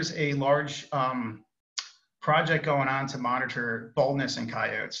know there's a large project going on to monitor boldness in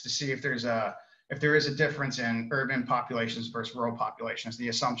coyotes to see if there is a difference in urban populations versus rural populations. The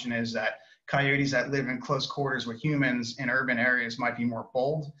assumption is that coyotes that live in close quarters with humans in urban areas might be more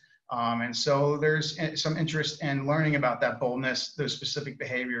bold. And so there's some interest in learning about that boldness, those specific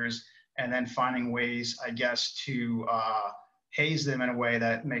behaviors, and then finding ways, I guess, to haze them in a way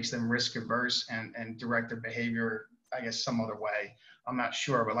that makes them risk averse and direct their behavior, I guess, some other way. I'm not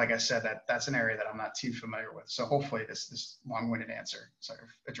sure, but like I said, that's an area that I'm not too familiar with. So hopefully this long-winded answer sort of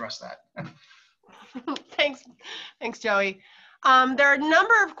addressed that. Thanks, Joey. There are a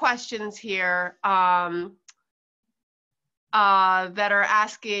number of questions here that are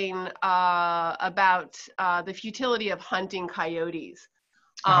asking about the futility of hunting coyotes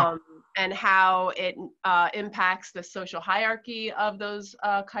and how it impacts the social hierarchy of those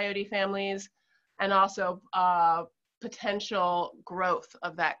coyote families, and also potential growth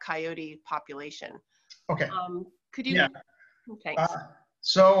of that coyote population. Okay. Could you? Yeah. Thanks.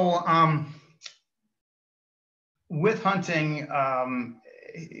 With hunting,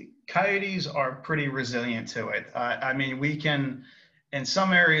 coyotes are pretty resilient to it. I mean, we can, in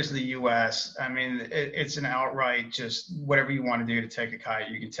some areas of the U.S., I mean, it's an outright just whatever you want to do to take a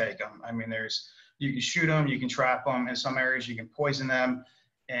coyote, you can take them. I mean, you can shoot them, you can trap them. In some areas, you can poison them.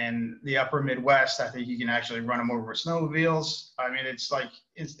 In the upper Midwest, I think you can actually run them over with snowmobiles. I mean, it's like,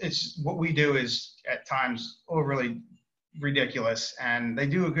 it's what we do is at times overly ridiculous, and they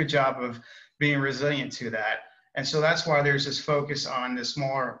do a good job of being resilient to that. And so that's why there's this focus on this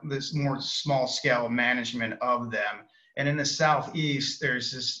more small scale management of them. And in the Southeast,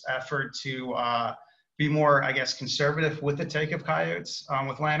 there's this effort to be more, I guess, conservative with the take of coyotes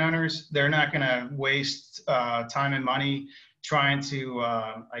with landowners. They're not going to waste time and money trying to,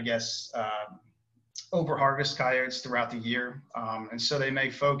 I guess, over-harvest coyotes throughout the year. And so they may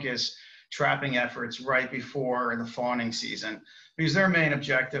focus trapping efforts right before the fawning season, because their main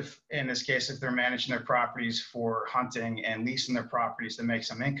objective in this case, if they're managing their properties for hunting and leasing their properties to make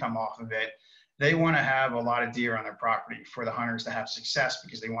some income off of it, they want to have a lot of deer on their property for the hunters to have success,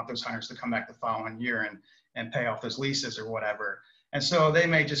 because they want those hunters to come back the following year and pay off those leases or whatever. And so they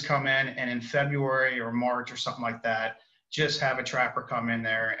may just come in February or March or something like that, just have a trapper come in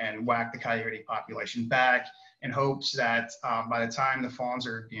there and whack the coyote population back in hopes that by the time the fawns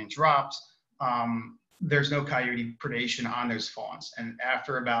are being dropped, there's no coyote predation on those fawns. And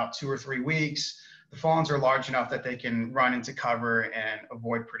after about 2 or 3 weeks, the fawns are large enough that they can run into cover and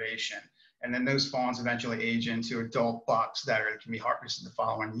avoid predation. And then those fawns eventually age into adult bucks that can be harvested the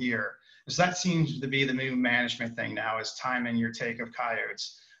following year. So that seems to be the new management thing now, is timing your take of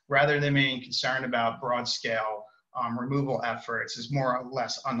coyotes. Rather than being concerned about broad scale removal efforts, is more or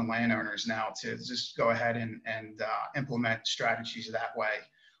less on the landowners now to just go ahead and implement strategies that way.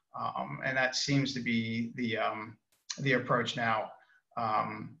 And that seems to be the approach now.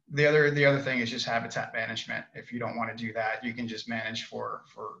 The other thing is just habitat management. If you don't want to do that, you can just manage for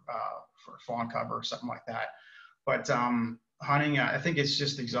fawn cover or something like that. But hunting, I think it's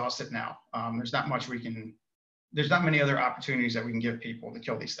just exhausted now. There's not many other opportunities that we can give people to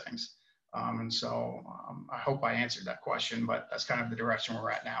kill these things. And so I hope I answered that question, but that's kind of the direction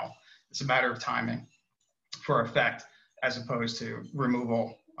we're at now. It's a matter of timing for effect as opposed to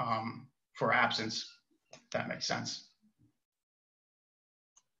removal for absence, if that makes sense.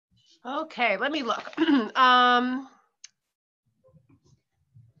 Okay, let me look.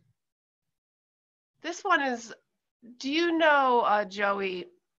 This one is, do you know, Joey,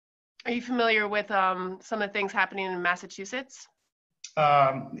 are you familiar with some of the things happening in Massachusetts?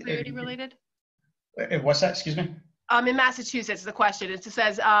 Coyote related? What's that? Excuse me? In Massachusetts, the question, it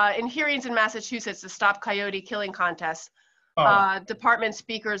says, in hearings in Massachusetts to stop coyote killing contests, department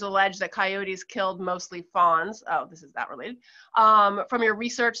speakers allege that coyotes killed mostly fawns. Oh, this is that related. From your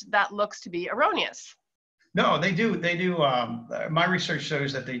research, that looks to be erroneous. No, they do. They do. My research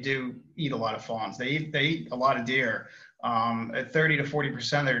shows that they do eat a lot of fawns. They eat a lot of deer. At 30 to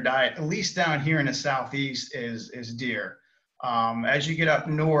 40% of their diet, at least down here in the Southeast, is deer. As you get up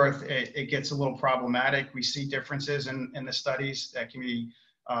north, it gets a little problematic. We see differences in the studies that can be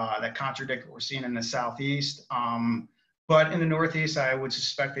that contradict what we're seeing in the Southeast. But in the Northeast, I would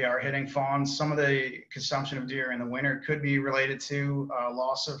suspect they are hitting fawns. Some of the consumption of deer in the winter could be related to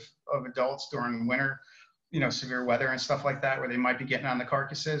loss of adults during winter, severe weather and stuff like that, where they might be getting on the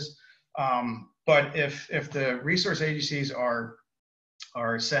carcasses. But if the resource agencies are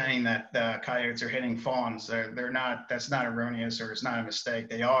saying that the coyotes are hitting fawns, they're not. That's not erroneous, or it's not a mistake.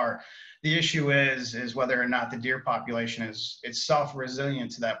 They are. The issue is whether or not the deer population is itself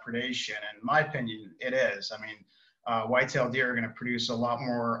resilient to that predation. And in my opinion, it is. I mean, white-tailed deer are going to produce a lot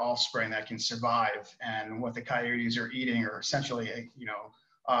more offspring that can survive, and what the coyotes are eating are essentially,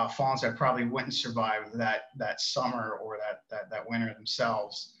 fawns that probably wouldn't survive that summer or that winter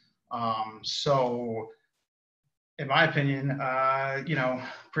themselves. So, in my opinion,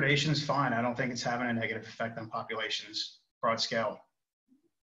 predation is fine. I don't think it's having a negative effect on populations, broad scale.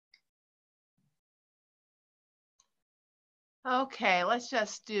 Okay, let's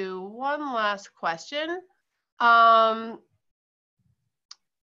just do one last question.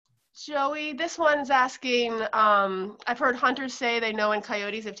 Joey, this one's asking, I've heard hunters say they know when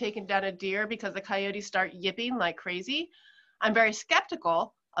coyotes have taken down a deer because the coyotes start yipping like crazy. I'm very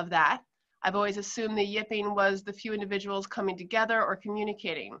skeptical of that. I've always assumed the yipping was the few individuals coming together or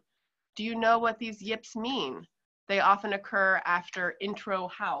communicating. Do you know what these yips mean? They often occur after intro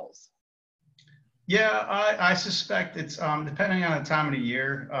howls. Yeah, I suspect it's depending on the time of the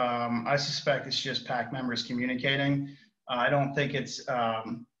year. I suspect it's just pack members communicating. I don't think it's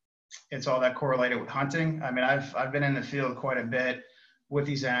all that correlated with hunting. I mean, I've been in the field quite a bit with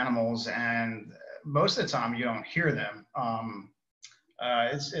these animals, and most of the time you don't hear them.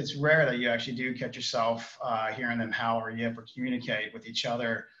 It's rare that you actually do catch yourself hearing them howl or yip or communicate with each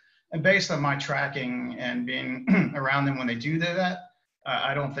other. And based on my tracking and being around them when they do that,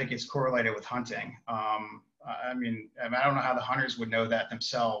 I don't think it's correlated with hunting. I mean, I don't know how the hunters would know that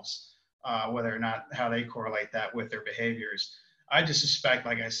themselves, whether or not how they correlate that with their behaviors. I just suspect,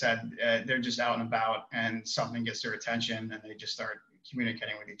 like I said, they're just out and about and something gets their attention and they just start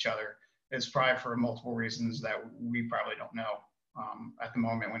communicating with each other. It's probably for multiple reasons that we probably don't know at the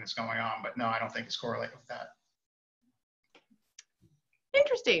moment when it's going on, but no, I don't think it's correlated with that.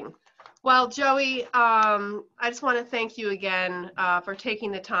 Interesting. Well, Joey, I just want to thank you again for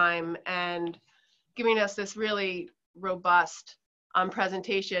taking the time and giving us this really robust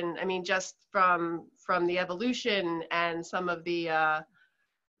presentation. I mean, just from the evolution and some of the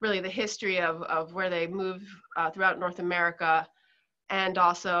really the history of where they move throughout North America, and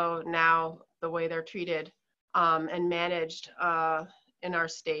also now the way they're treated and managed in our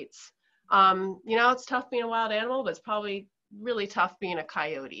states. You know, it's tough being a wild animal, but it's probably really tough being a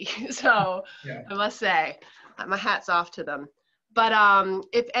coyote. So yeah. I must say, my hat's off to them. But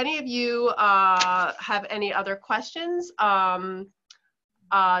if any of you have any other questions,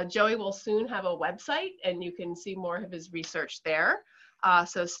 Joey will soon have a website and you can see more of his research there.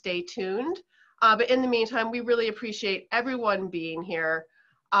 So stay tuned. But in the meantime, we really appreciate everyone being here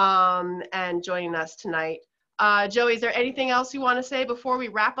and joining us tonight. Joey, is there anything else you want to say before we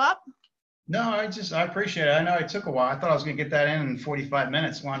wrap up? No, I appreciate it. I know it took a while. I thought I was going to get that in 45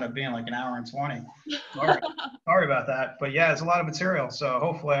 minutes. Wound up being like an hour and 20. Sorry about that. But yeah, it's a lot of material. So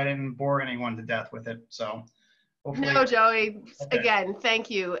hopefully I didn't bore anyone to death with it. So hopefully. No, Joey, okay. Again, thank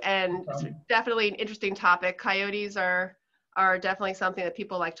you. And it's definitely an interesting topic. Coyotes are definitely something that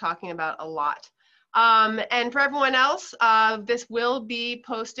people like talking about a lot. And for everyone else, this will be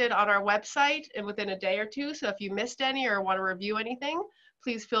posted on our website and within a day or two. So if you missed any or want to review anything,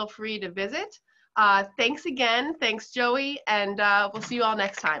 please feel free to visit. Thanks again. Thanks, Joey. And we'll see you all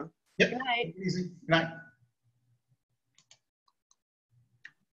next time. Yep. Good night. Easy. Good night.